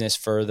that business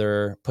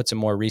further, put some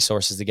more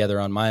resources together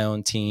on my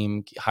own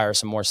team, hire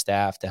some more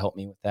staff to help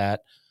me with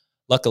that.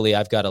 Luckily,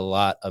 I've got a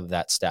lot of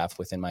that staff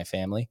within my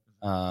family.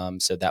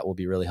 So that will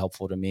be really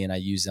helpful to me, and I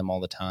use them all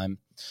the time.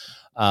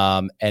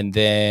 And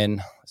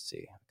then let's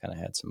see, I kind of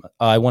had some,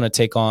 I want to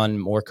take on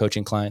more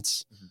coaching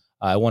clients.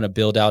 I want to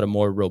build out a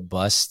more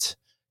robust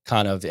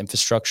kind of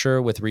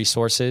infrastructure with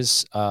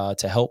resources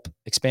to help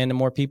expand to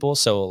more people.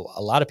 So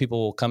a lot of people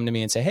will come to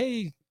me and say,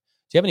 hey, do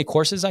you have any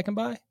courses I can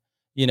buy?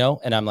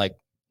 And I'm like,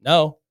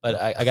 no, but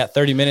I got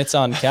 30 minutes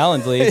on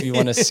Calendly if you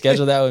want to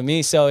schedule that with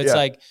me. So it's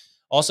like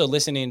also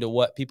listening to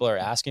what people are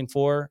asking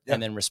for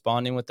and then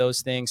responding with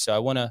those things. So I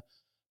want to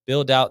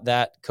build out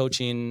that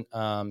coaching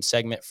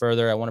segment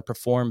further. I want to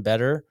perform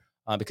better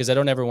because I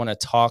don't ever want to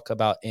talk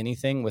about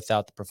anything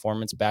without the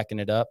performance backing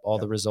it up, all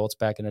the results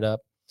backing it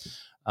up.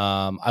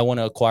 I want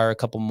to acquire a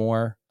couple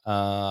more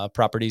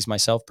properties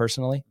myself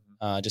personally.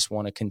 I just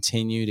want to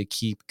continue to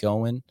keep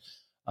going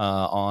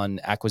on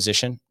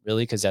acquisition,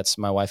 really, because that's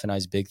my wife and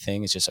I's big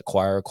thing. It's just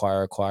acquire.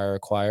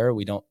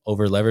 We don't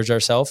over leverage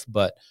ourselves,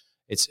 but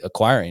it's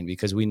acquiring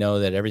because we know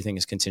that everything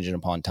is contingent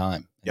upon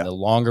time. And the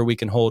longer we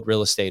can hold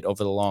real estate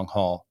over the long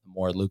haul, the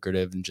more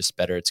lucrative and just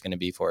better it's going to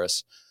be for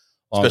us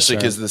especially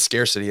because of the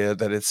scarcity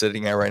that it's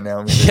sitting at right now.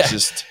 I mean, it's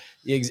just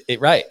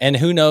right. And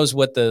who knows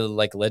what the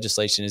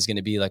legislation is going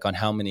to be like on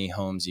how many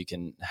homes you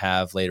can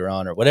have later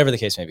on or whatever the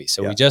case may be.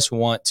 So we just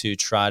want to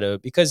try to,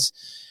 because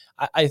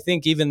I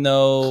think even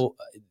though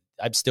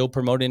I'm still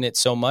promoting it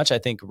so much, I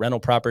think rental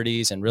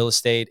properties and real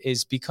estate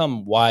is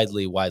become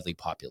widely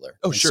popular.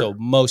 Oh, sure. So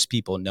most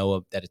people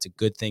know that it's a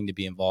good thing to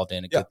be involved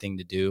in, a good thing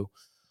to do.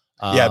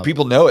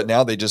 People know it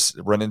now. They just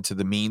run into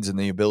the means and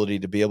the ability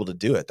to be able to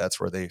do it. That's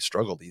where they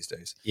struggle these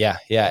days. Yeah.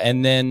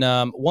 And then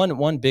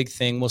one big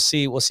thing, we'll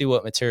see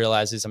what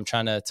materializes. I'm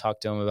trying to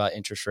talk to him about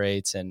interest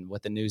rates and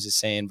what the news is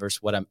saying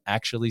versus what I'm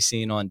actually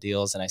seeing on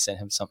deals. And I sent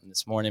him something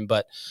this morning,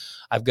 but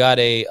I've got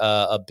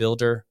a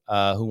builder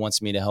who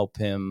wants me to help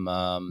him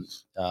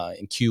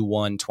in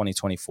Q1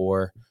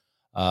 2024.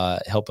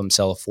 Help him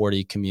sell a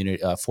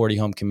 40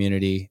 home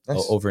community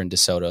over in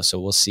DeSoto. So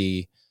we'll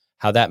see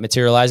how that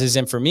materializes.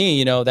 And for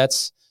me,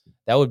 that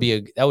would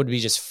be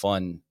just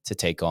fun to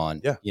take on.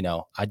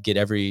 Yeah. I'd get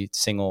every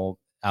single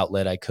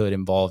outlet I could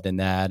involved in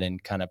that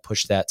and kind of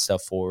push that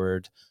stuff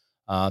forward.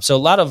 So a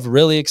lot of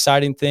really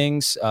exciting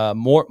things,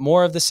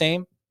 more of the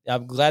same.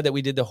 I'm glad that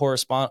we did the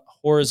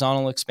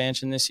horizontal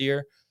expansion this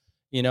year,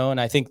 and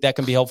I think that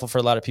can be helpful for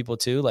a lot of people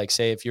too. Like,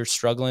 say if you're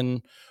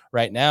struggling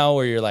right now,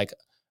 or you're like,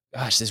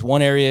 gosh, this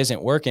one area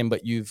isn't working,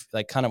 but you've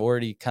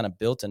already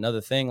built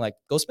another thing, like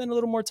go spend a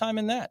little more time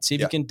in that. See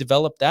if you can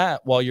develop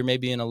that while you're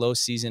maybe in a low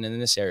season in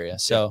this area.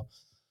 So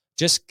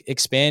just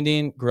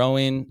expanding,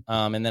 growing.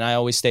 And then I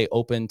always stay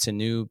open to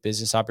new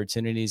business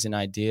opportunities and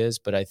ideas,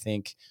 but I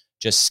think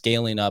just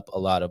scaling up a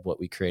lot of what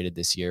we created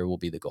this year will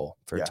be the goal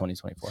for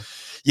 2024.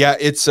 Yeah.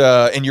 It's,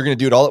 and you're going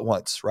to do it all at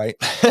once, right?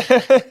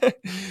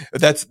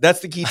 That's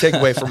the key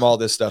takeaway from all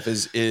this stuff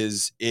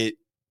is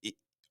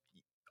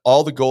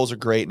all the goals are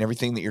great and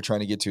everything that you're trying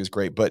to get to is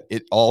great, but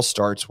it all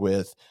starts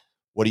with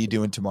what are you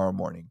doing tomorrow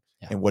morning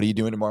and what are you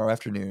doing tomorrow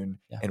afternoon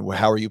and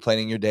how are you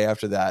planning your day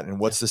after that? And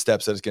what's the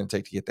steps that it's going to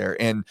take to get there?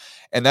 And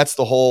that's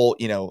the whole,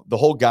 the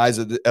whole guise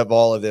of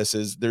all of this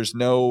is there's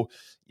no,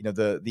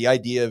 the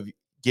idea of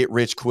get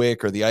rich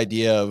quick or the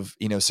idea of,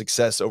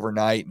 success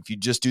overnight. If you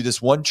just do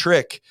this one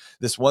trick,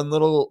 this one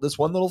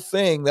little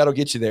thing, that'll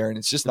get you there. And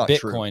it's just not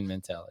true. Bitcoin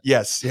mentality.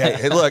 Yes. Yeah.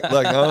 Hey, look,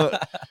 no,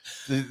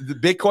 the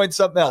Bitcoin's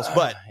something else,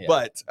 but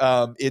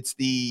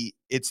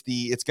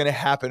it's going to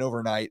happen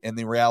overnight. And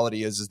the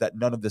reality is that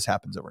none of this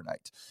happens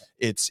overnight.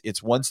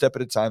 It's one step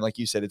at a time. Like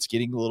you said, it's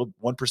getting a little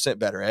 1%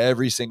 better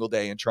every single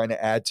day and trying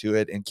to add to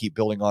it and keep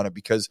building on it,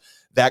 because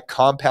that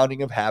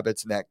compounding of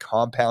habits and that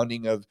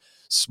compounding of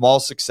small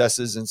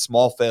successes and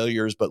small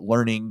failures, but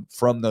learning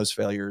from those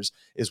failures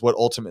is what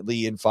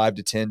ultimately in 5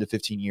 to 10 to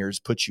 15 years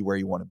puts you where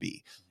you want to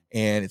be.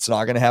 And it's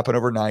not going to happen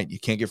overnight. You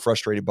can't get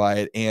frustrated by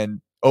it. And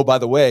oh, by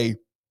the way,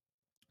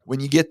 when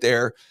you get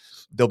there,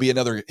 there'll be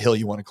another hill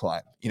you want to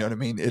climb. You know what I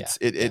mean?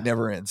 It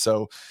never ends.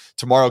 So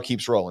tomorrow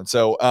keeps rolling.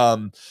 So,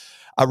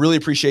 I really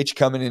appreciate you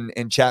coming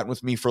and chatting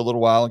with me for a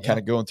little while and kind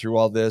of going through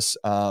all this.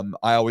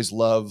 I always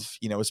love,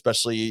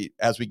 especially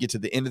as we get to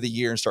the end of the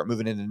year and start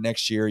moving into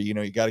next year, you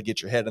got to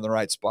get your head in the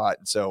right spot.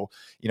 And so,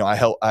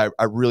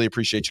 I really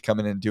appreciate you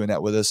coming in and doing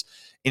that with us.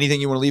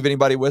 Anything you want to leave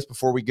anybody with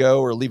before we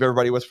go, or leave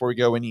everybody with before we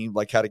go? Any,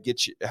 like how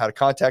to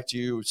contact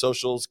you,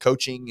 socials,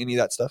 coaching, any of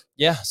that stuff?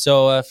 Yeah.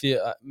 So if you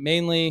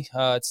mainly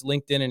it's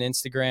LinkedIn and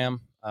Instagram.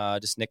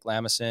 Just Nick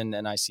Lamaison,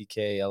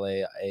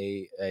 Nickla.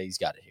 He's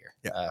got it here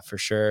for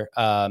sure.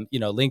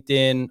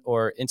 LinkedIn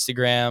or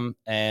Instagram,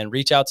 and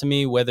reach out to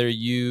me whether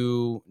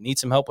you need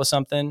some help with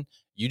something,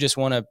 you just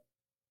want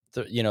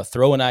to,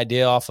 throw an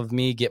idea off of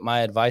me, get my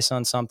advice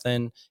on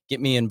something,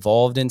 get me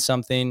involved in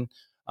something.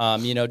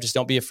 Just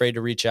don't be afraid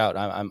to reach out.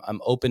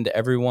 I'm open to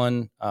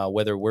everyone,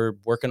 whether we're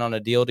working on a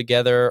deal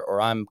together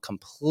or I'm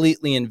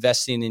completely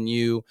investing in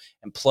you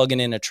and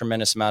plugging in a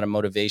tremendous amount of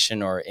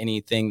motivation or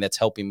anything that's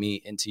helping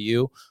me into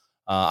you.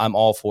 I'm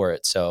all for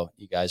it. So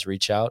you guys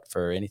reach out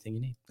for anything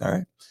you need. All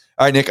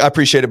right, Nick, I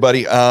appreciate it,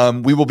 buddy.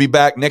 We will be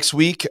back next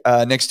week,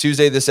 next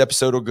Tuesday. This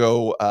episode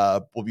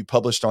will be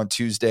published on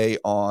Tuesday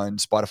on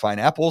Spotify and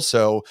Apple.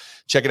 So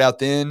check it out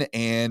then,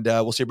 and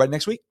we'll see everybody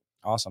next week.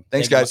 Awesome.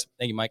 Thanks, guys.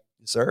 Thank you, Mike.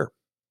 Yes, sir.